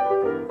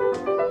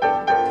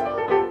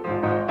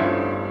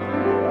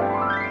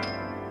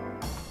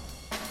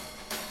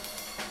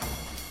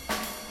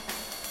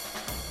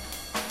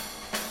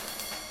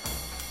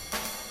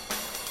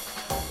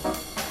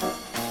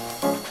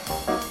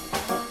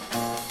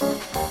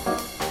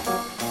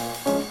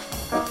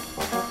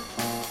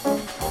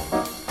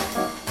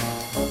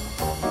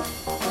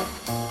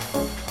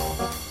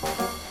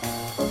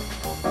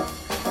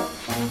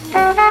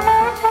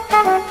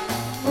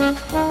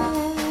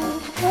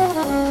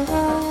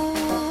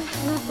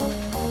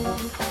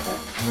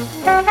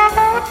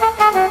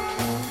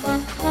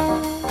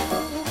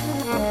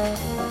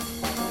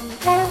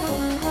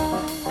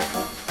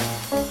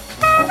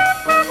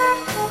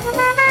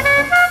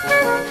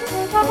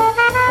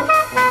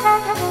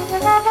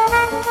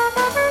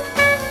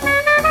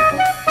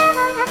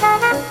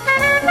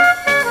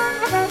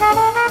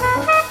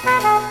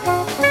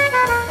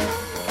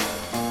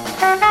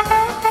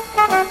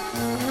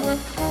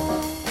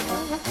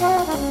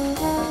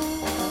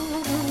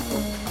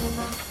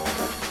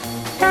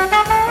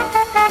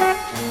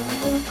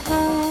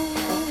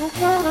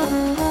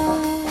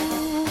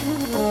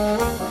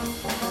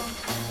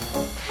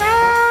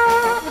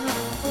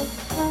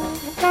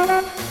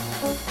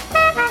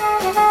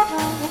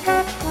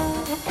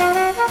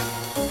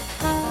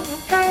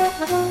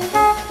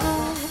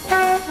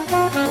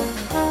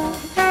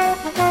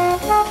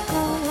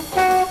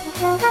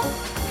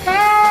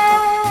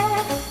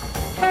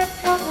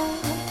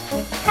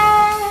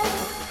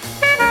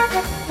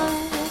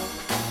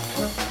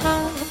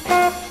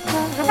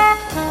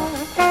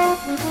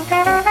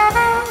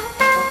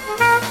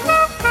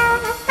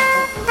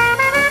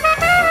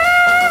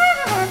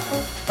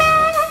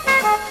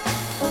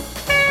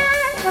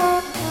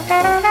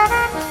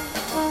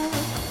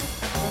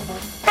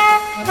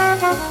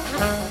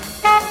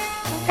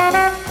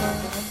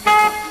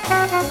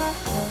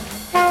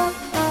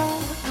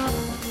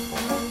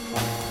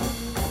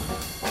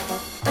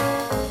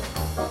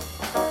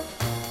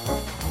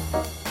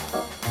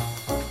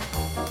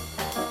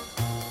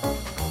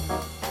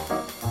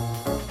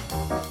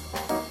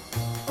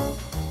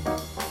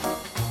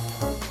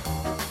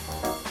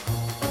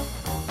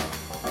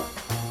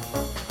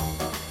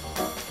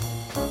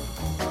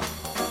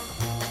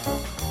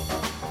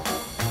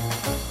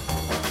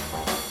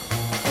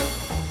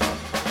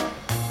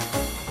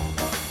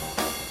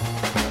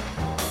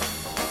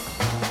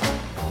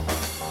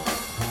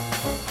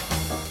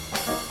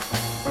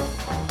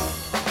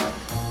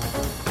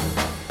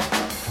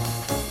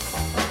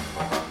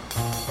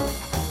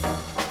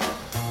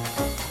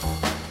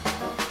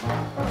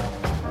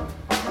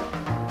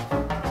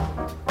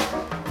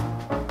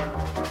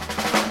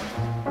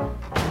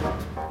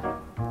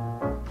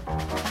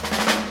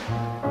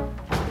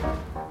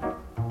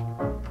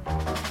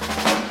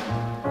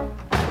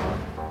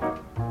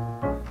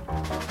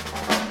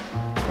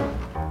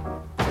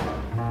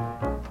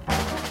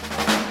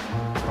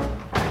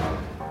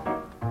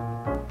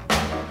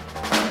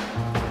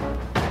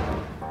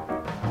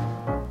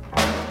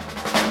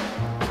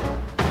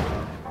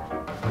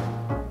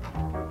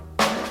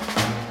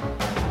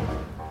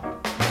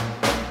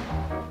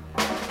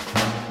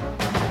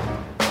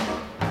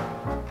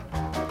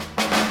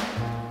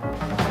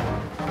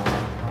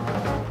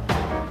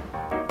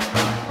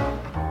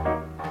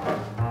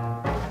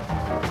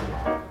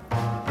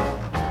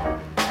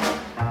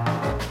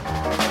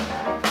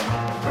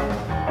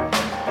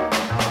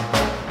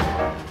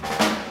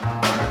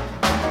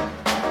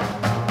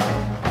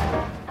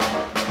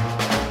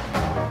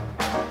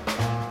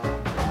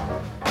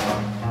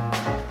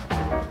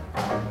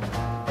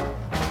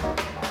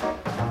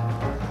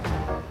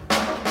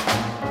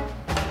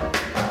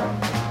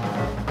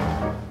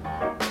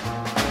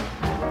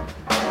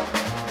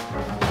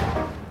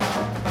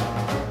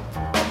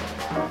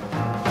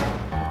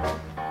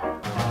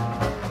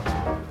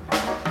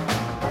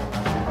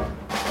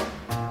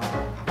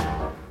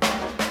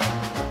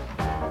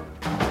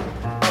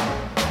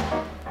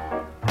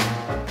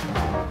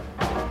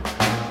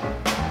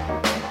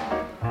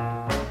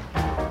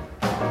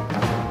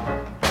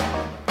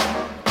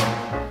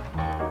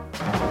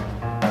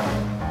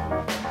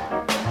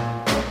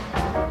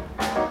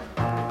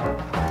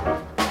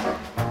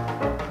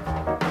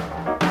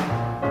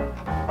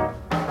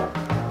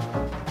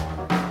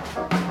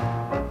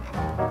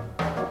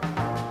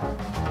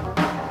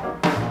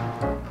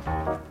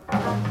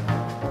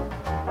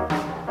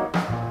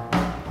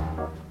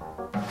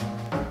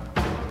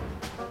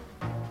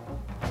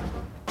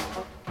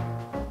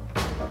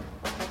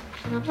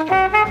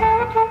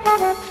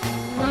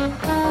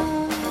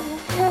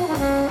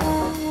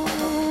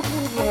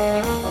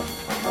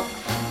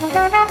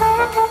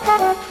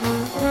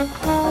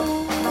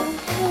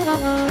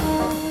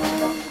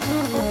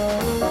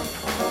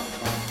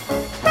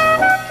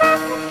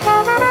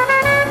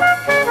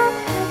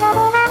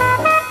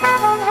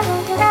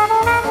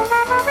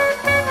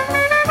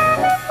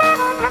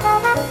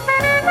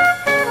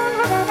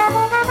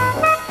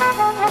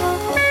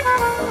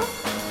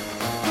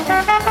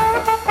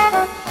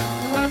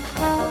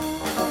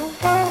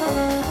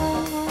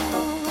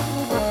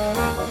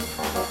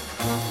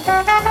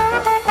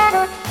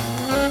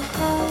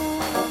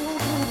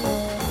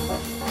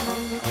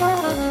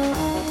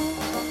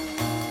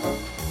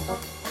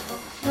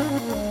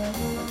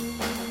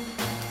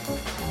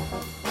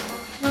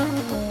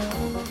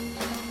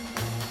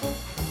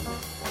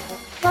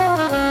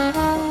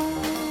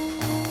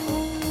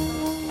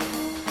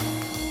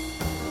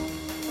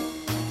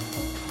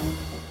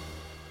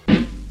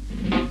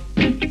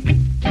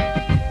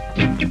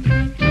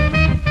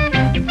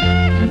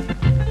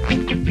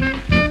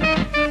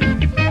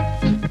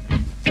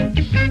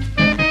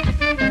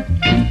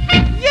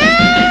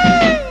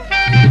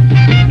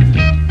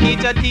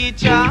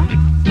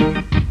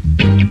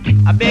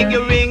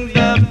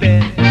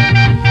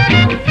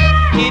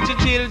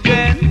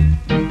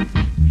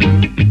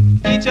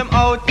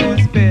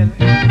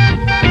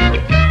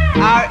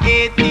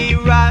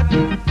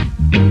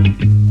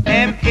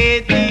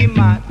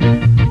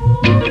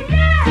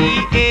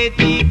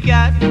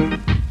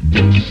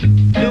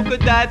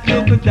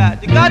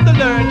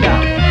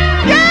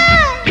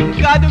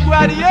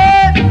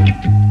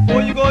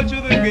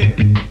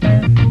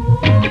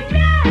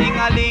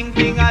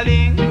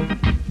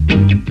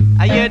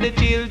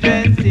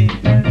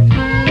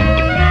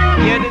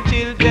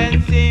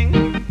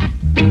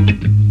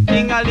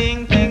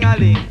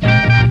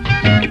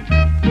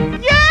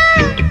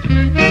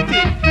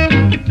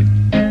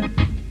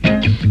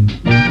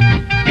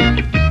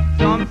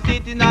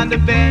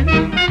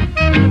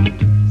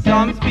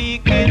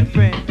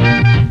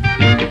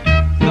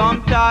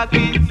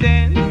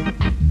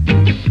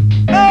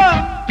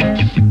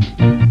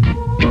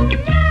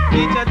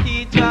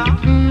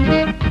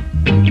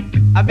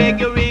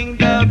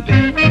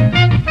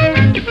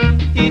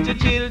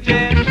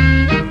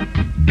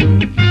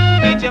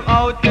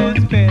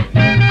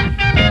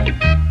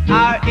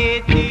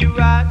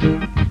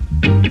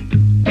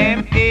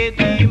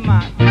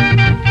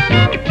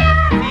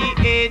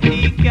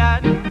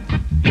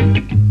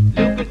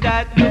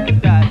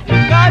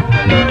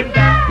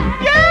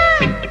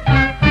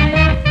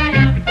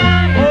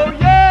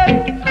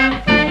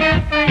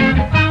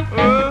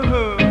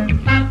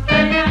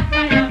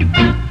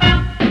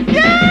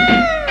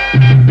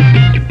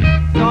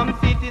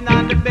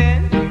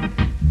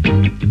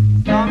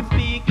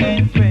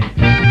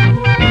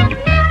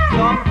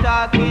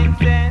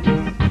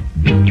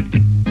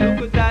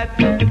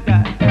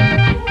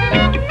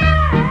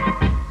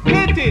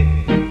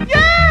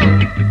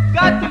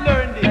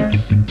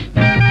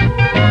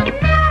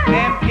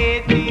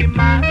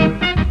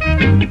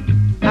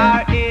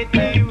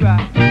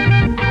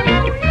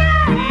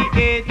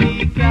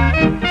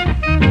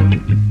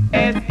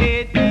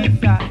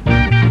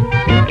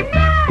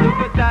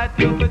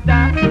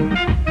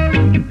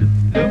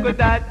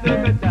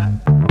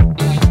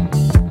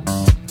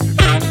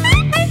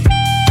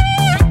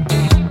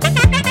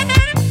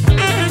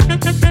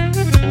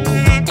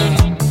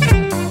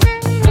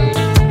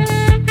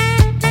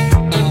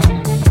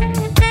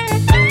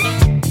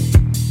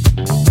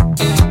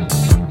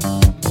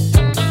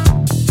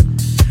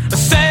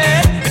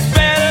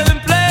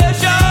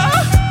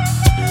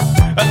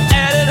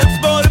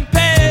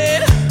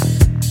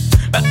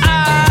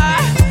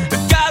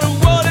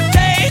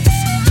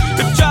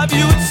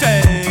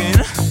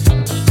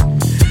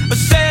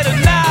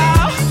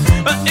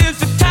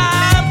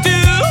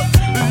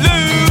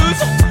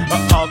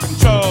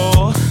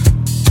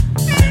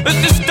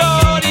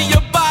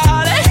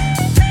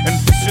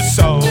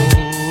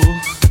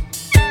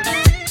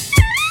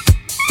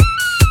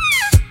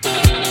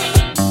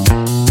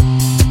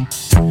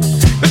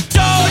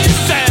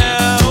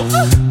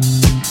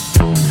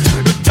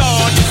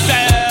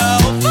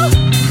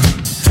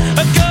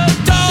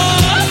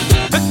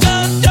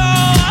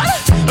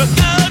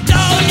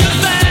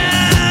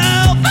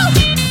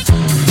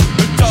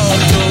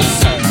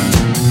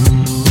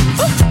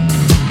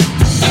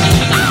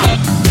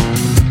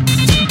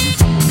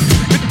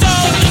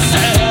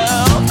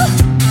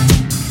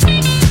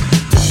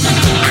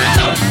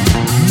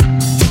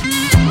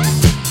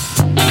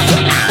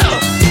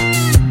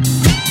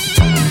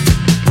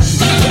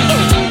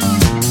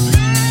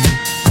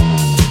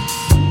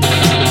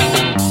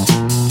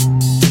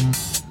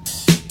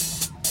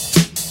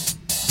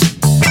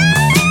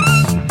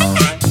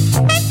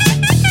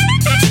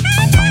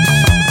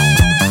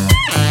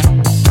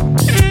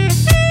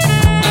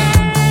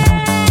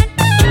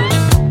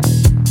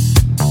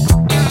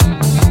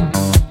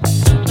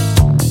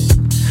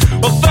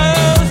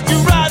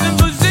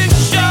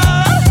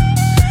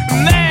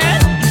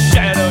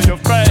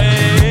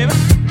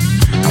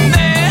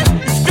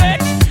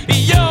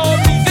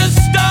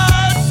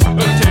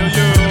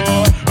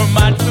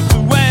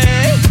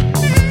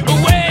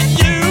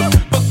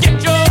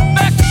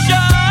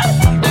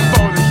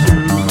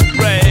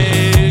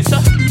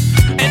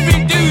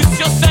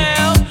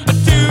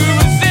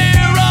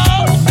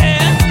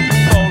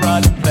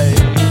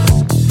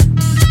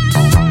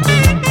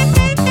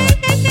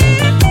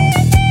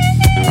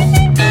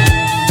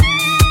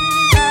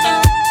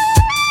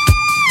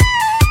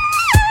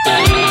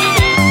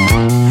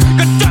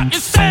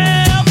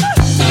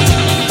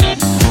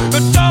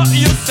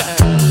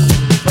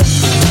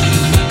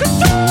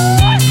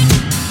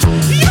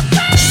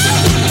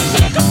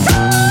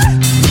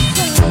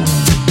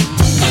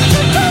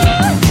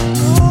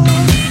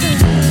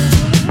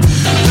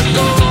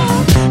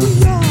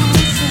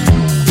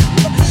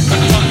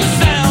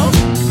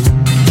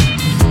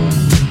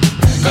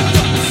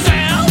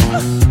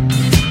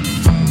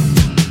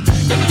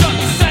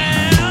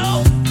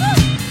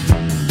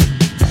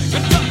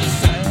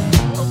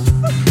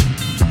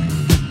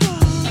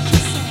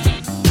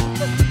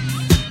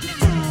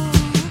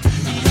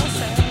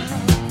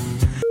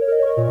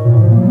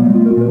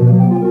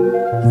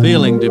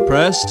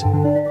 depressed?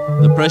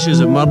 The pressures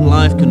of modern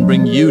life can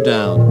bring you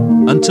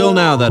down. Until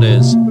now, that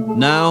is.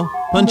 Now,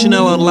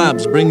 Punchinello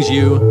Labs brings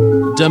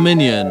you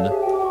Dominion.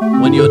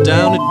 When you're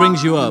down, it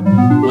brings you up.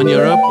 When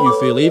you're up, you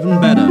feel even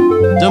better.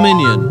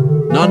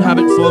 Dominion.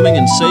 Non-habit forming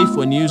and safe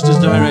when used as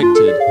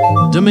directed.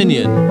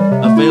 Dominion.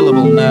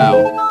 Available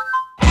now.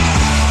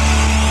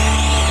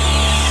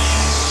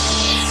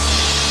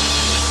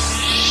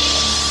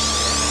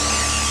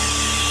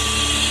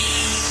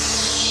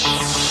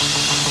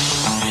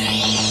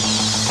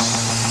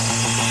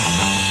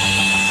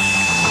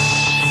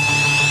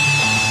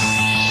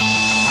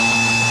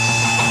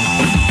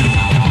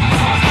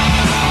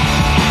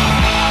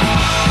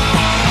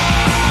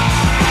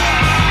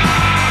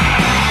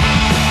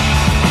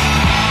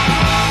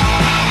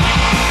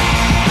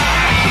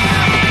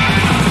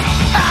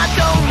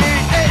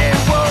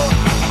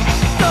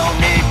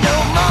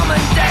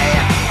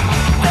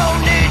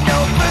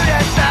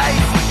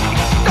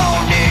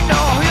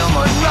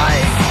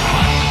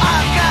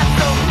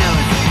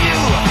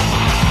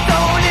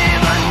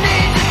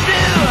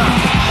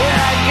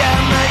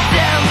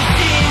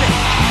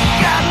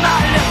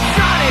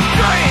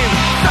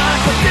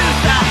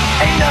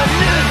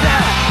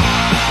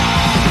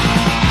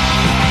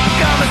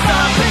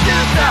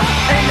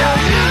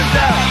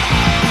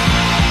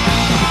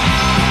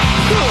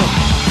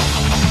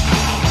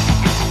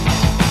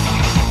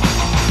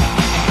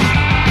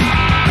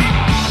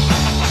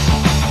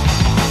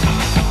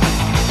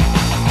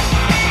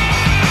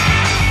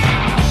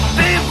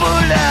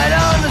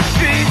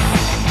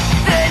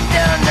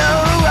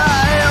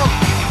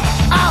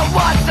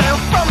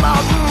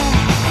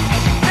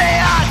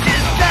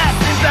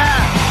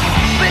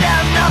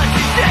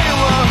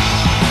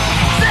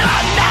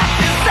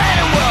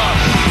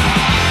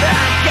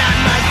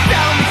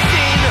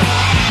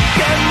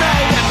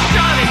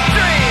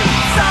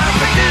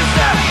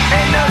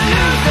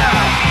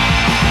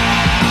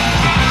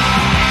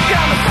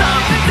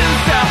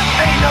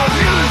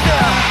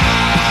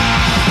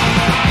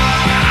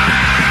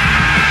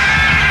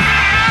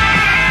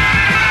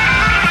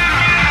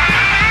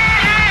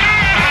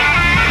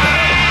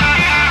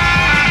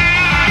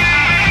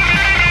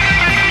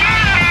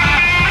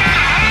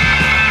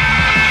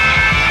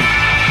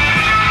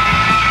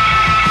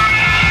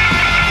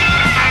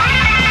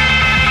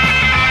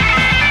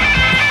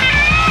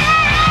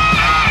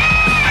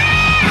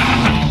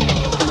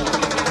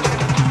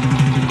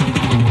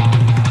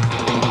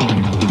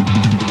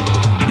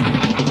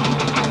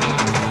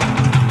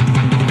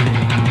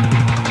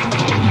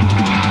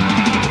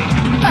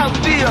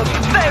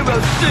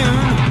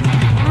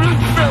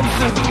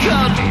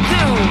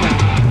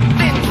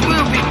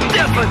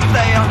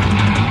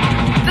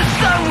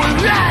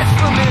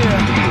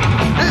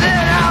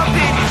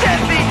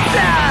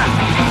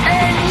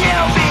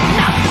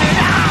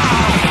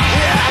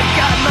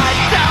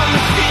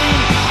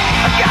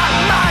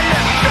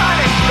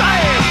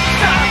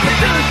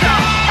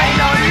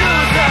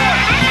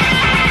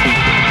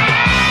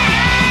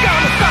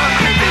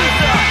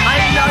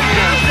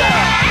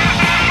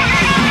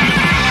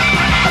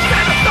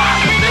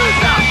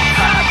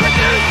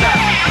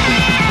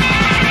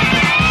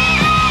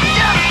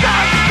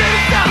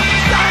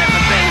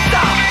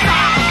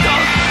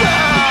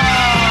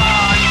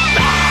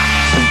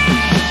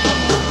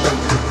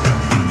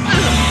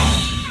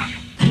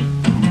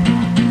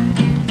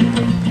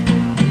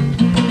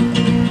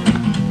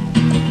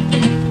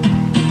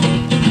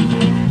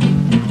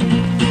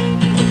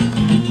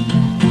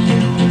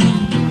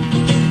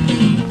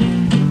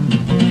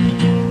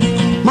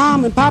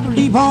 Papa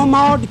leave home,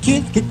 all the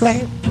kids get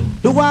glad.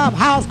 The wild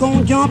house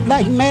gonna jump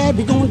like mad.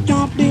 We gonna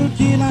jump, little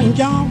children,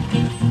 jump.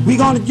 We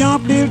gonna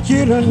jump, little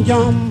children,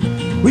 jump.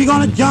 We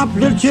gonna jump,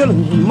 little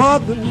children.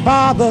 Mother and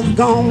father's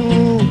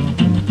gone.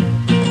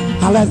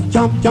 Now let's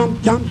jump,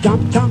 jump, jump,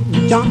 jump, jump,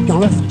 jump, jump.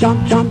 Let's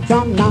jump, jump,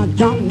 jump. Now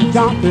jump,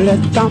 jump.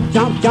 Let's jump,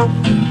 jump, jump,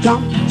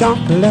 jump,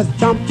 jump. Let's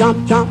jump,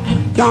 jump, jump,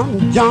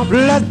 jump, jump.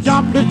 Let's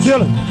jump, little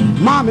children.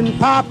 Mom and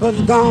papa's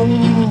gone.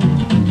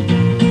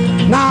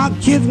 Now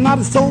kids not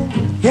a soul.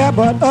 Yeah,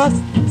 but us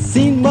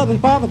seen mother and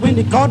father when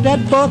they caught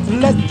that bus.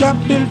 Let's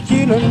jump, little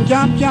children,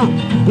 jump, jump.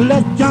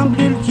 Let's jump,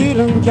 little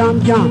children,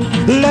 jump, jump.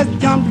 Let's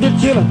jump, little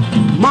children.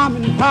 Mom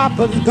and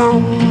papa's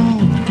gone.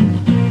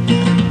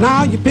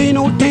 Now you pay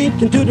no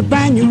attention to the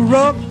brand new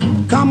rug.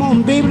 Come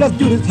on, baby, let's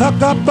do this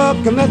huck up buck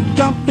and let's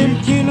jump, little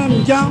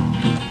children, jump.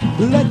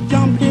 Let's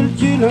jump, little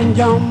children,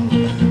 jump.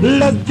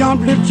 Let's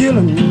jump, little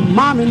children.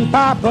 Mom and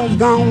papa's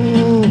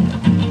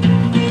gone.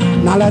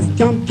 Now let's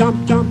jump,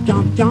 jump, jump,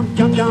 jump, jump,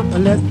 jump, jump.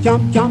 Let's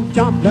jump, jump,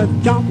 jump. Let's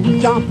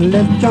jump, jump.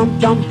 Let's jump,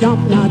 jump,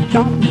 jump. Now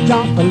jump,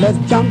 jump. Let's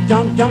jump,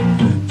 jump,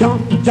 jump,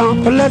 jump,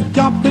 jump. Let's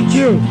jump the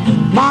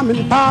children. Mom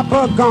and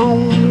Papa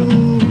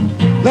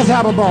gone. Let's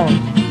have a ball.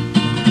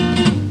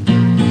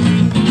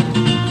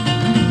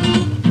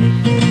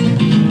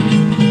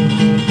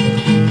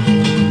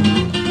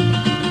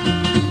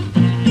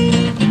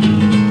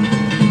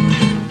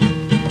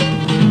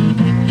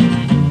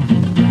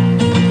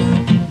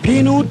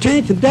 Pay no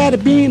attention, Daddy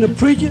being a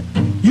preacher.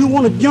 You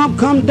want to jump,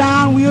 come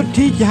down, we'll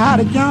teach you how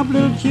to jump,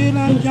 little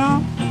children,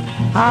 jump.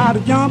 How to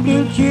jump,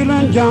 little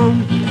children,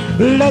 jump.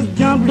 Let's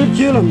jump, little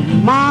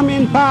children, mom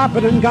and papa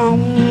done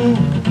gone.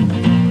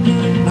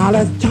 Now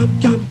let's jump,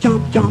 jump,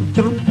 jump, jump,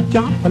 jump,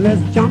 jump.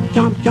 Let's jump,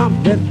 jump,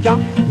 jump, let's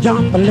jump,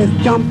 jump.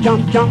 Let's jump,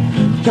 jump, jump,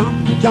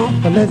 jump,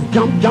 jump. Let's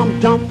jump,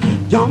 jump, jump,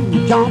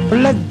 jump, jump.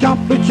 Let's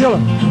jump, little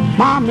children,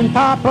 mom and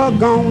papa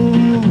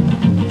gone.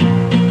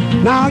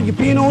 Now you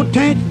pay no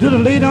attention to the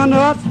lady under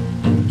us.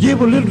 Give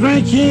a little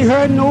drink, she ain't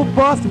heard no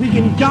fuss. We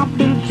can jump,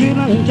 little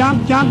children,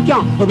 jump, jump,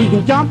 jump. But we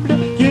can jump,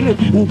 little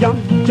children, jump,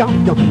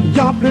 jump, jump,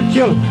 jump, little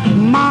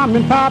children. Mom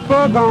and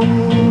papa gone.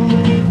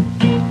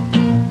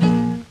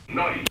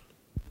 Naughty.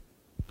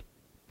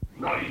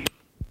 Naughty.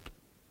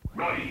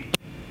 Naughty.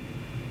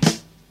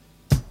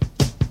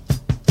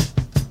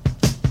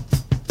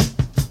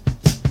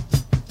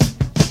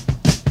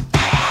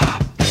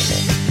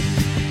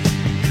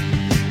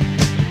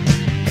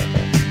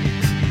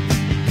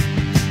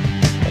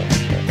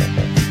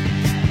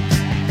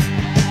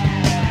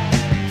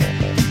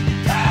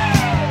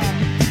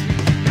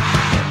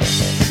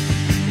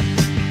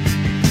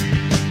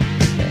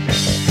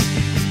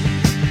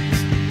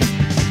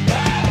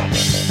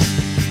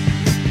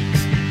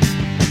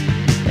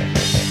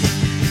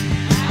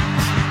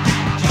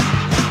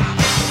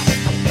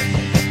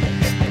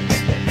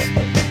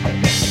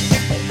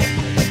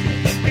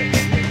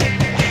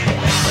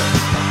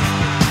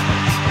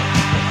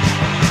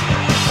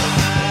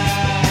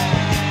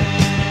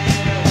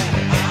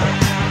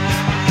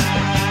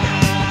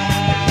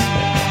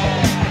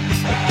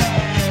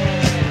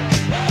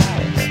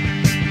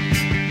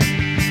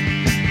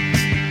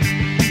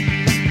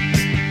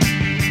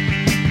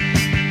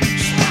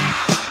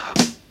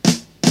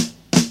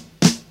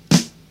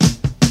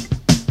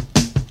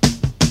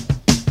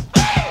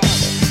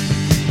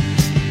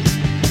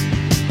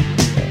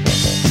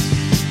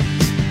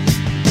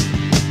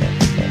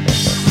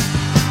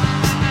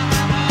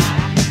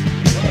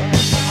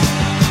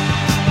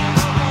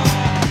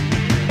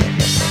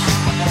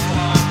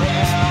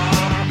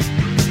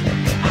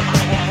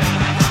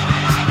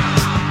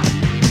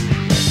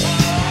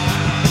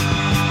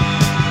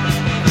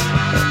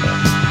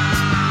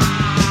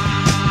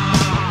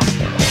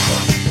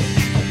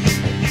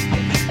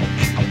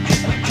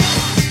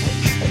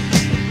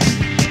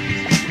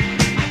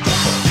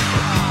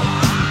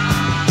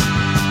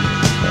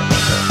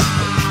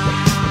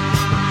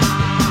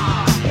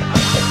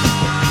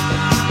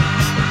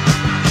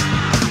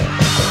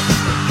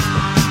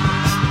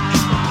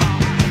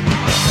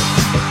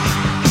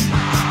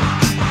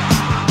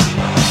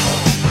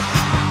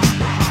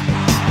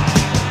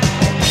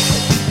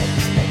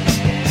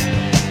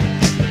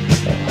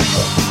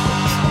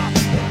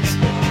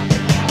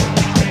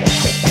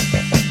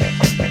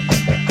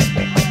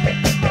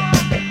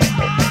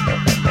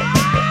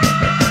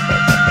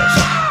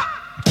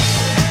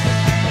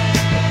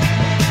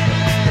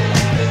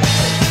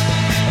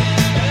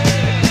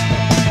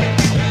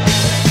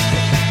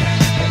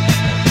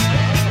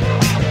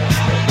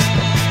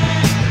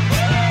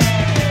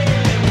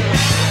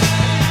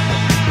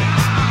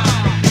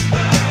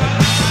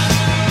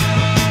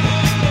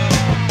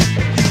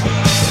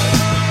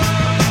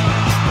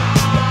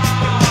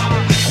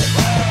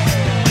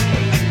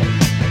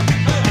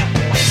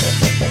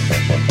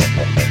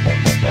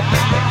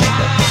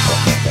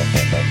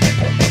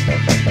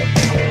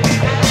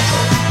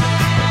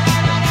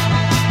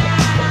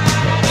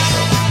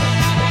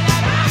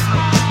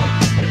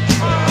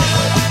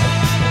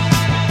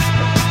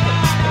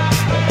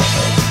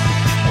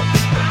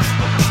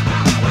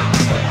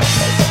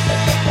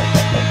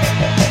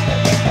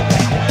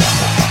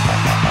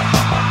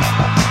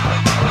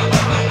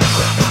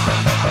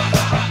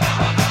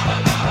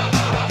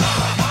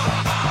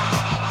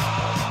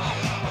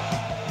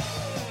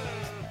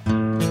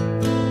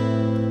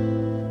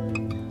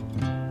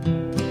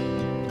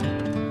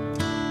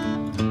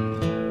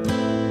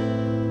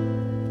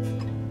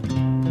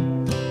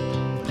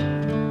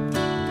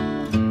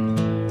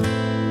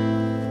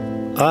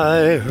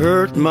 I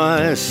hurt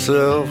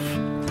myself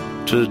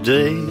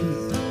today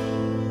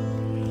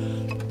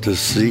to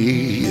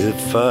see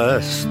if I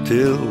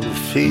still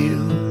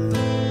feel.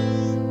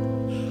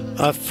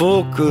 I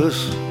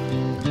focus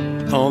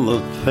on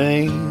the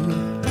pain,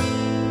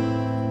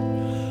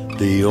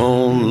 the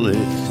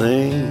only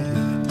thing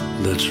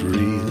that's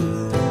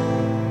real.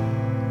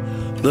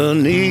 The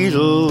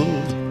needle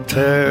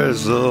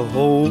tears a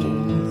hole,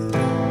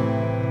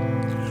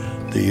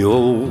 the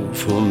old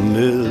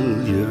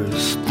familiar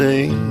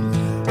sting.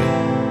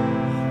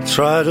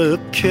 Try to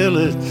kill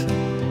it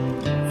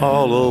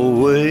all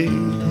away,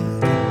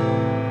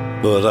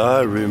 but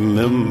I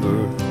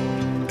remember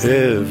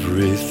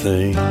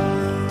everything.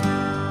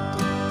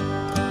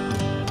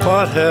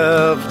 What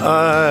have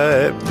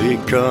I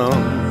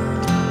become?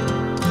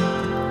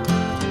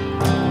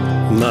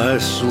 My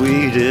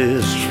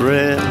sweetest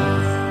friend.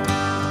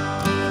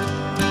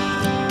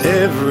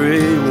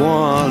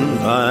 Everyone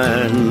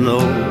I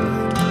know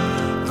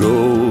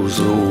goes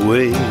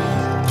away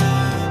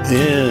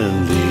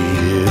in the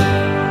end.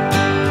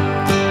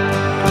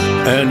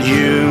 and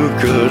you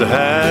could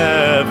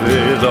have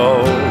it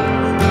all.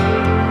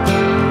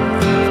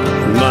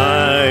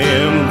 My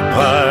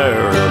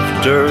empire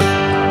of dirt,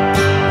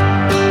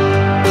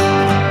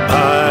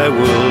 I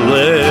will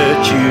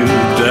let you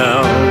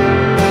down.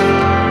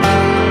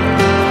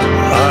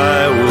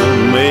 I will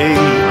make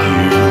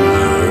you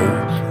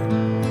hurt.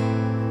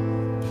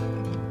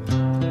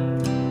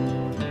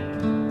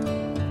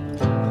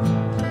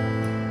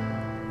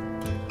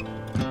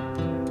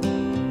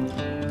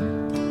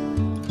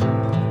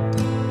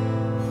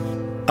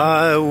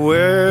 I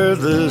wear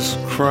this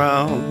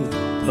crown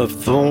of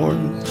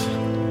thorns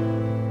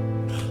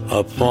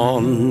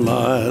upon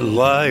my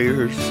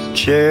liar's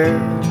chair,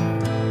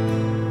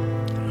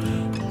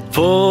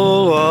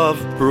 full of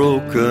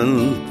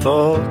broken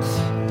thoughts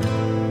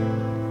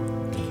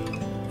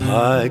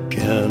I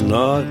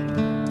cannot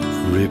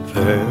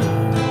repair.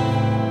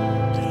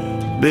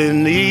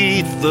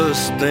 Beneath the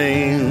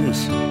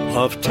stains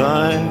of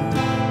time,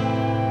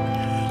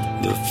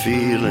 the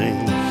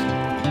feelings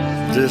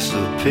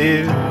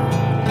disappear.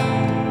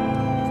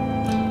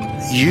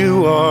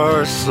 You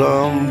are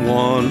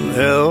someone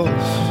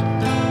else.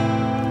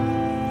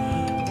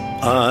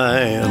 I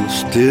am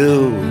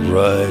still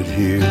right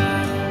here.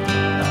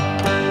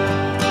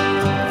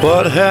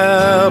 What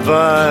have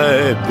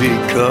I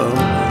become?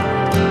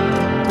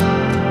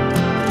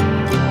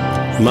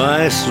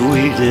 My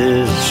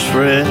sweetest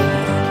friend.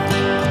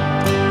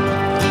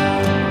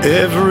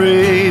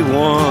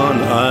 Everyone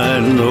I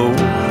know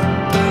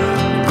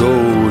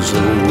goes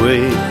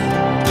away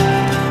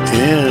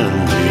in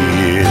the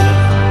end.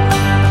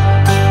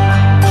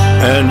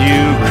 And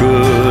you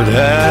could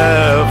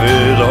have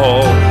it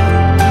all.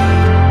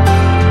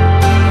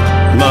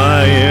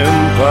 My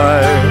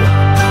empire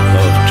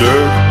of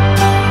dirt,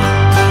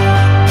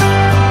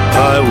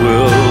 I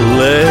will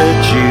let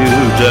you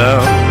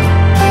down.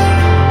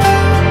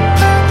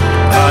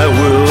 I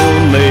will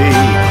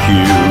make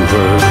you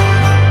hurt.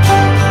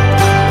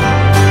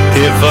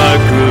 If I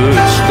could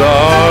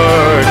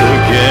start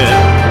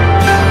again,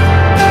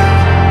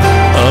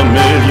 a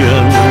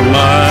million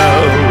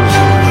miles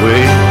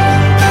away,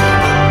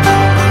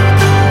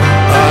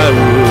 I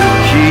would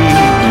keep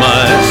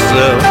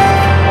myself.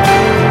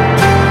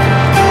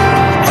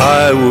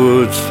 I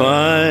would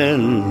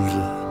find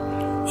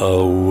a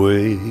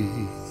way.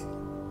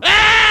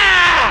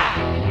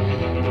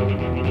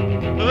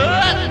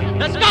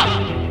 Let's go!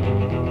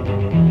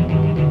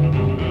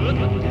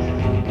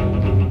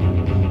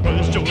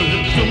 Where's your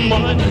lips to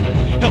mine?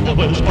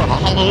 Where's for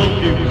all of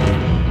you?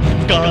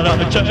 Got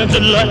a chance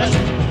at last.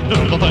 Do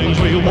the things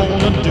we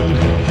wanna do.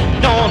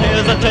 Don't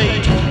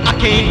hesitate, I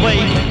can't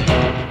wait.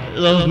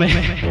 Love me. You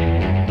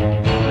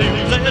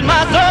set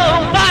my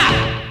soul fire.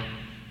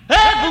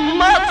 Every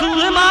muscle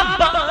in my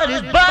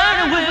body's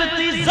burning with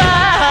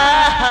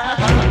desire.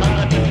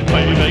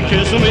 Baby,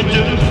 kiss me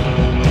too.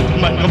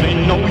 Make me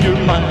know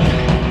you're mine.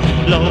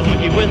 Love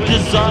me with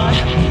desire.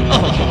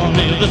 Oh,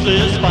 honey, this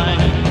is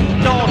fine.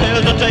 Don't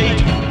hesitate,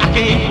 I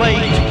can't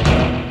wait.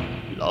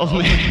 Love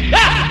me.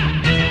 Ah!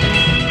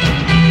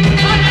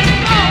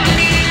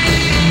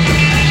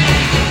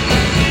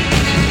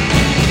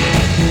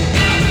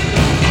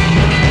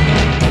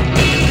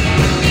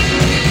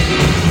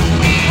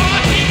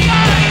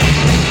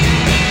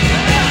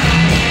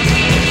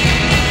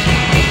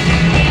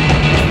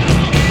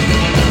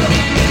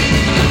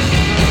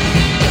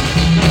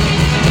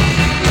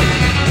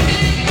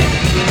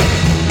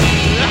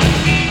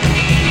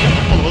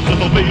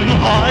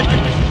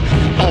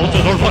 Thoughts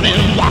that are running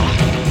wild.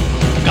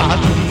 Got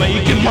to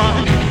make it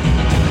mine.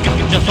 Got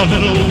just a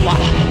little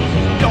while.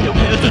 Don't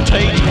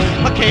hesitate,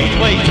 I can't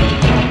wait.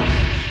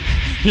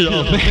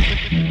 Love me.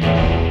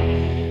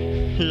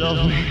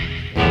 Love me.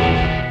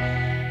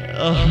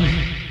 Love me.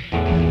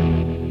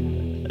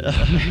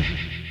 Love me.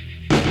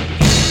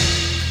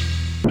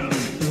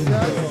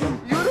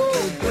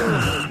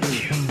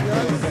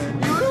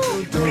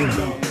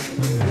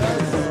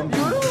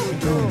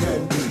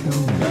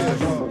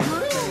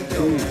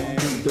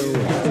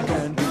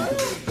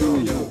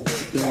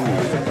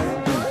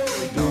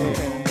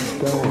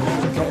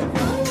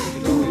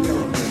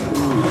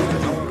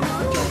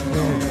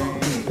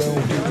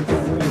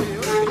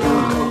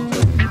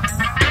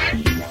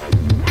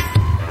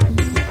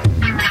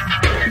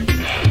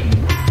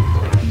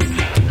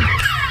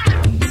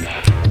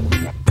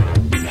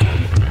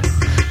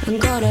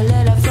 Got a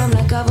letter from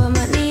the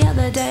government the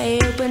other day.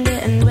 Opened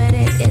it and read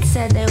it. It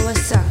said they were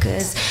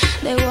suckers.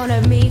 They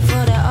wanted me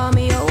for the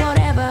army or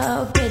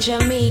whatever. Picture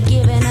me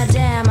giving a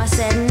damn. I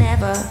said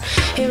never.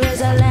 Here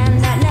is a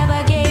land that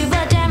never gave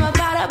a damn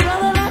about a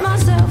brother like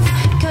myself.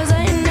 Cause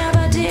I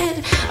never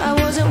did. I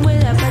wasn't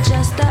with her for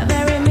just that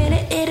very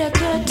minute. It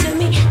occurred to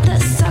me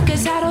that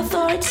suckers had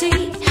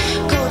authority.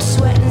 Cold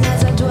sweating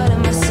as I dwell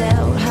in my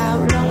cell. How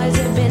long has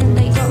it been?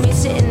 They got me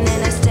sitting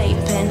in a state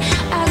pen.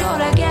 I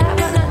gotta get up,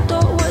 but the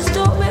thought was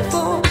thought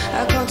before.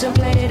 I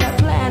contemplated a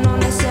plan on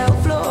the cell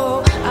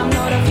floor. I'm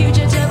not a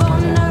fugitive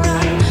on the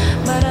run,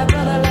 but a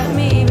brother like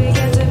me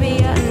began to be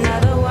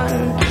another one.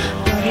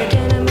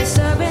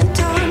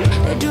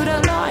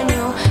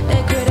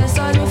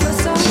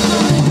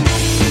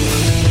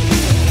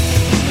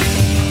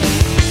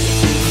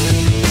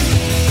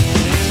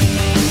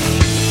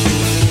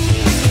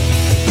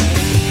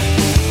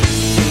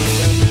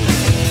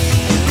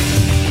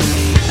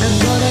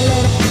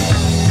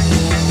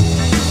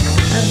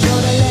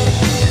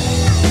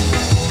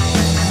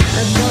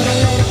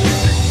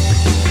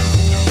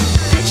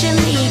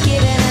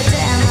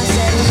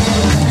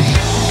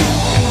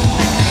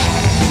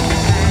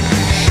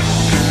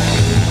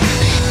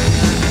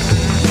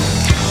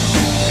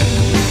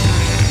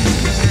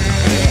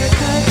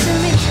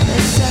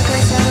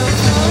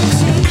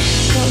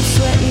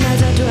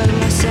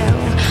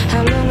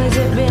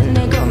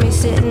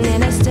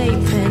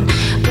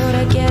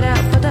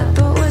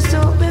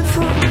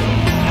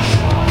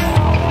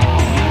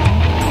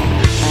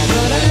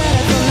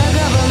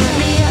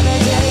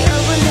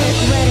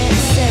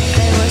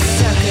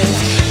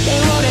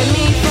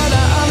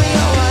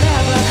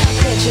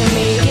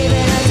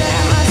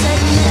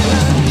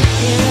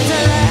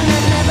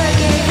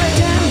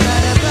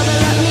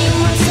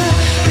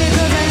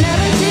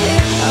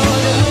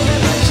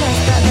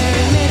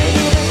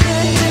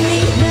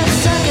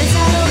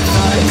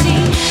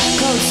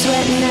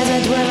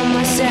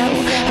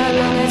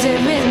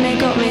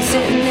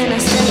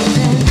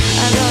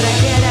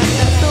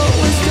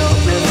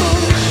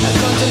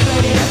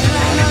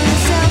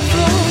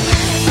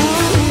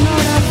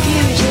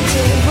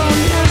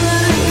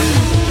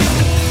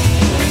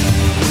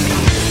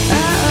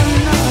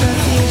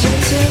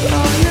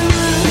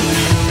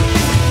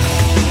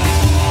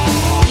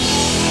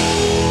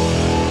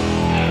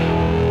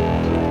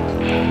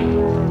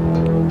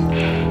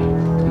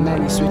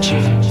 switch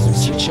in,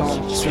 switch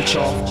on, switch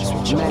off.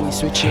 Many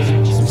switch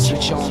in,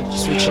 switch on,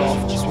 switch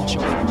off, switch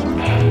on.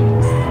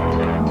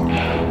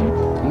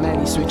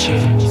 Many switch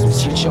in,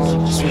 switch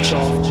on, switch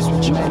off.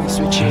 Many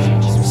switch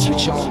in,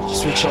 switch on,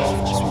 switch off.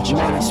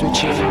 Many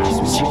switch in,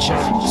 switch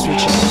on,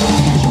 switch off.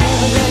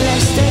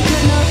 Nevertheless, they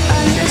could not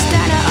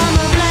understand that I'm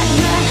a black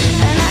man,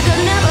 and I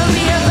could never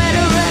be a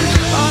veteran.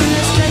 On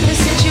the strength of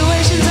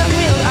situations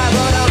unreal, I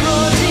got a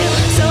raw deal,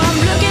 so I'm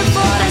looking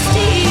for the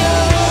steal.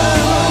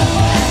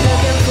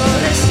 Looking for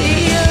the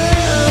steal.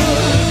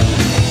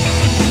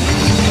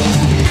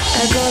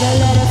 I got a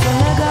letter from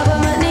the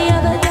government the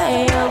other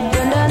day,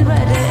 opened and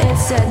read it. It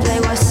said they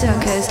were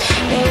suckers.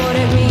 They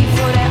wanted me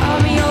for their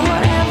army or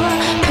whatever.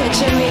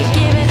 Picture me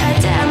giving a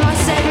damn. I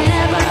said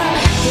never.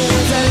 It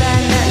was a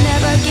land that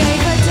never gave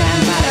a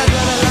damn. But I'd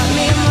rather love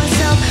me and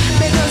myself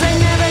because I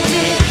never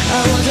did. I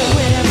wasn't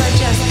with it, but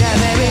just that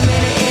very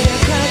minute it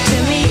occurred to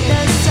me the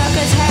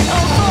suckers had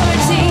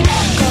authority.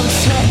 Cold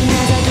sweating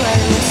as I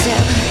dwell in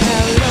myself.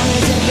 How long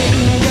has it been?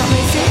 They got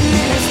me sitting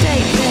in a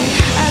state pen.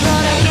 I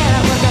gotta get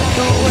out what I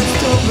thought was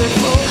thought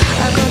before.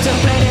 I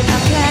contemplated a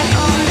plan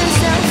on the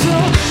cell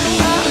floor.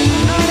 I'm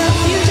not a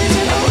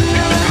fugitive, oh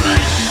no.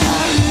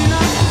 I'm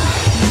not.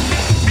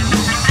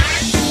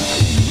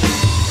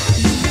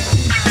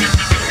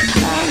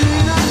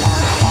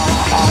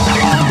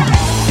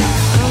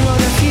 I'm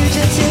not a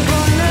fugitive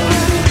on the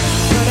run,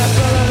 but a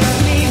brother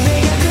like me,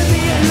 big I could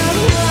be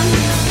another one.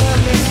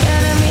 Public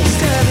enemy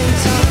serving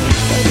time.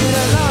 They do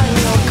the line,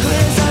 no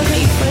quiz, I'll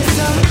be for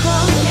some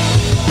fun.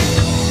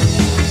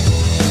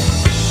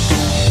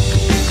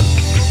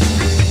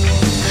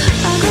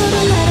 I got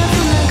a letter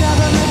from the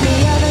government the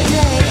other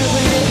day.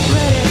 Opened it,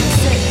 read it,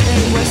 said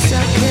they were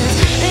suckers.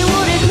 They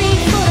wanted me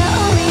for the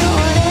army or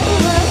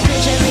whatever.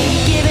 Picture me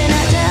giving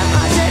a damn.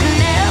 I said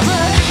never.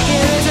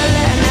 Here is a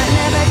land that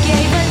never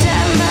gave a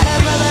damn. But a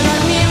brother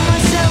like me and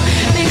myself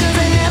because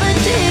I never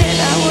did.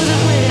 I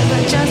wasn't with it,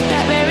 but just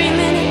that very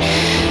minute.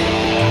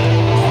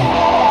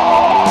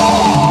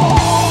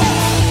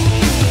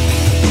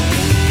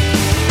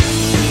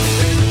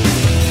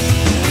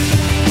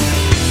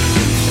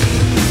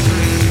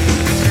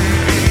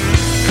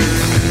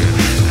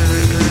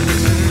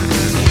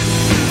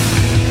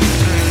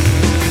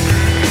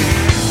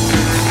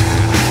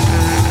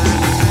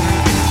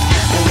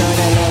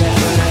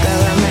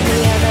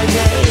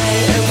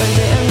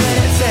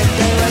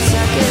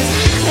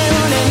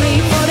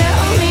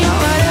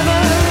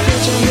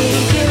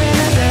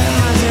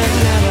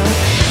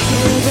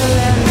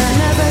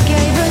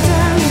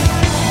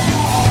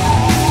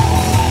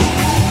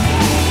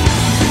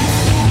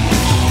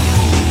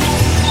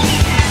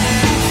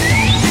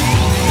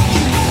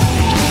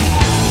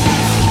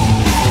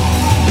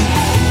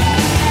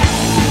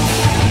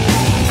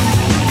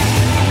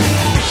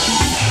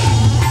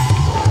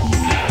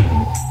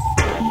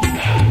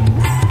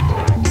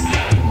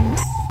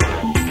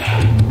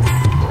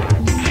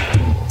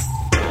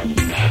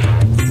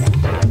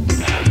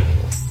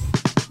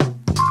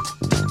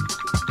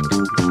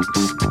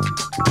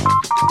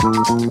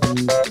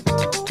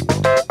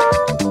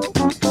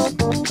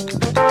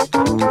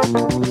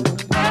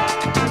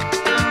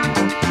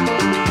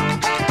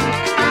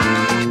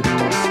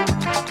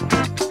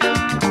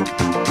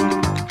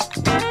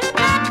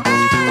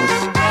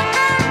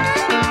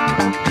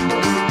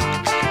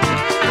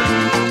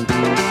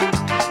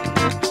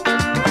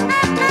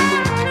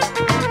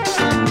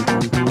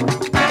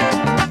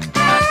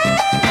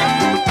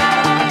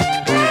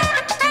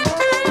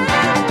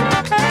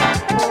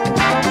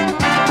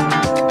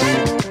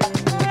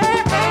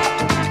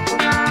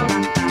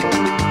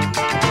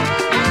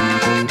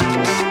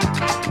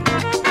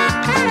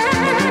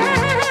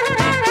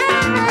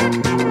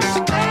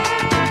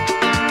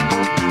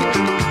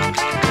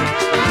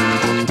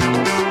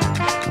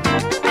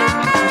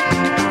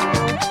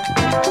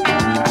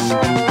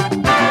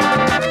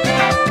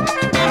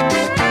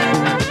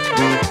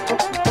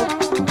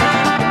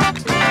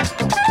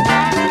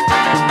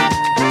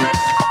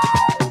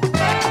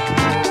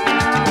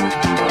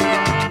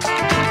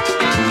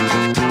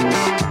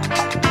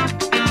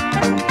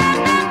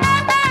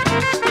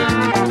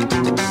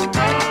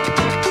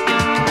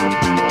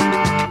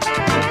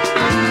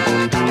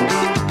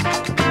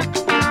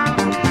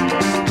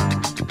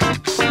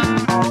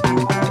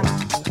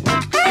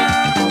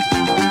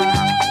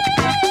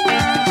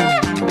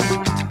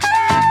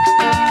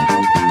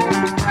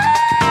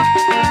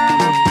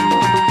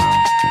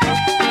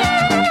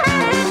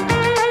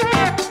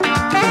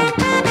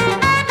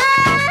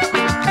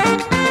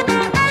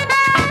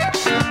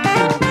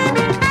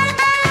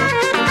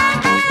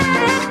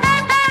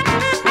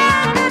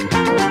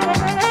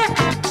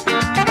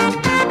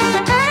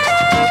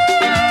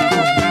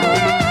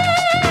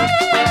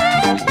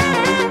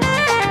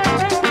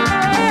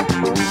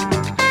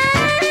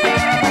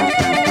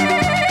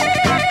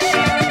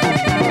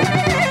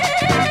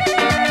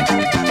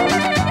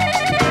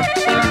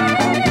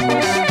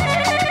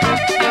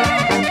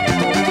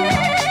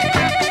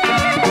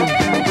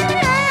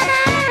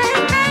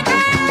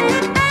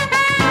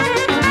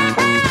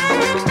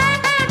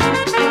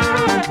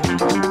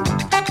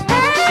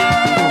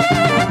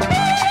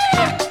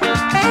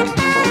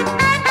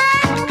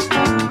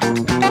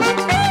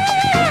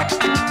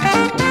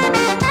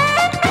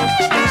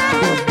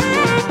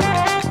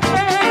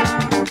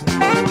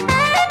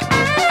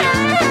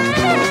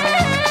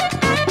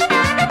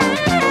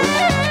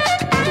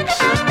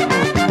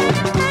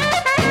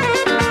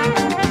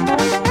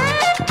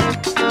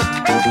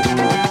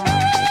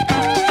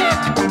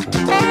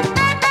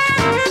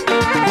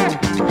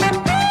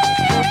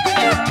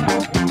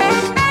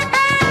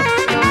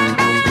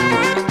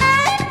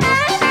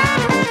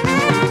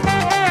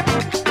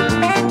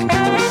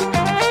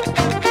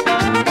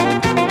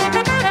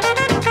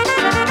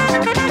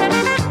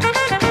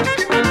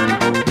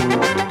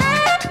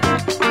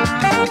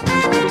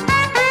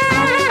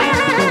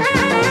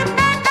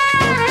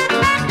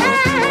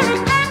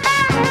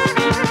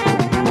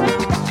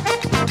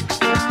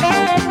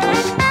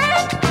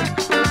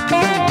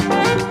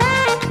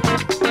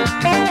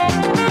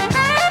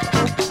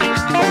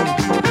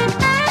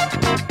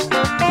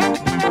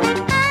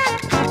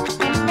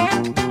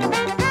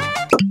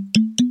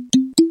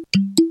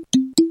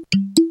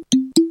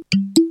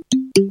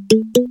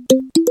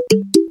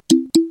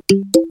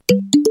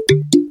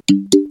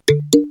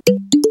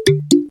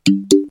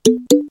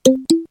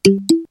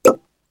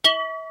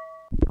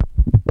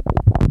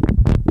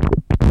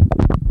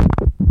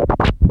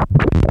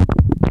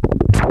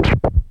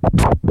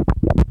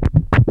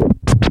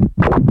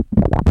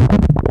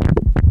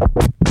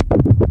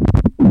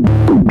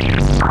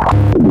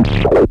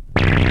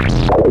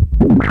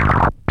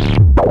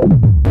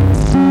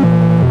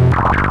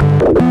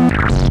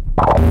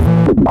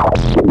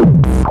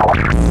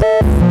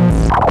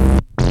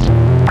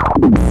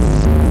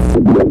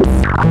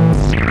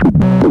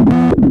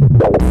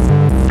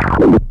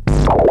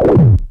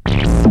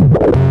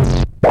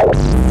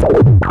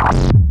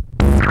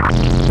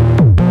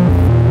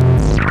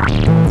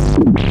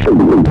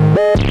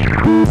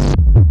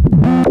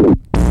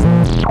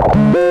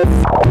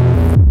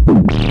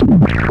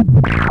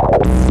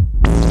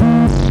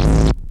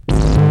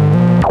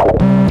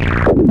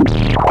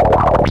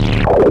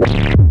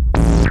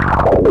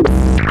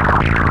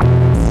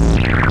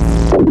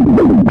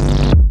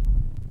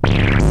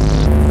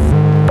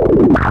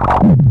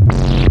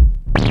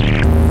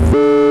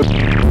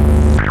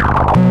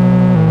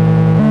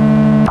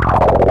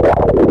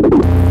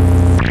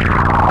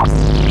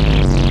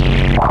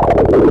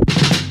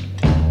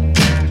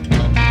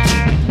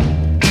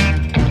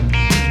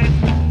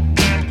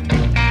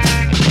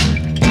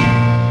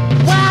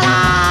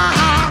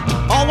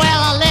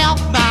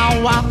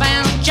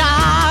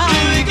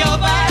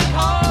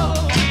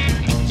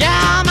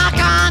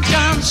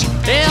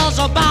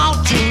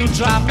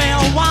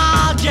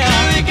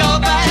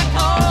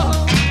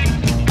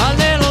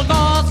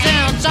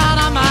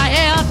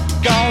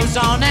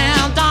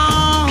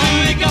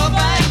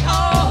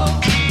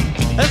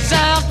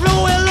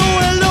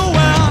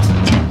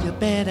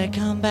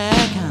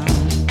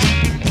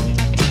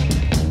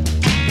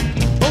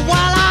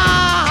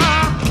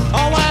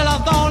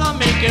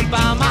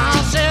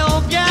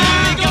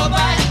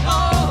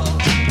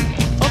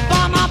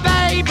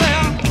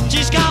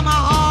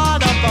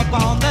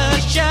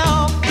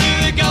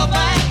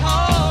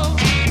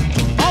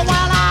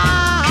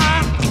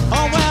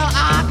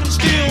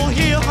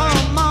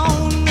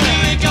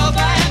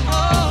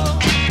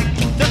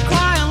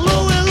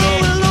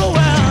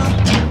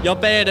 You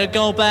better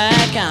go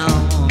back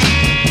on.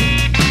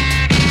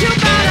 You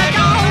better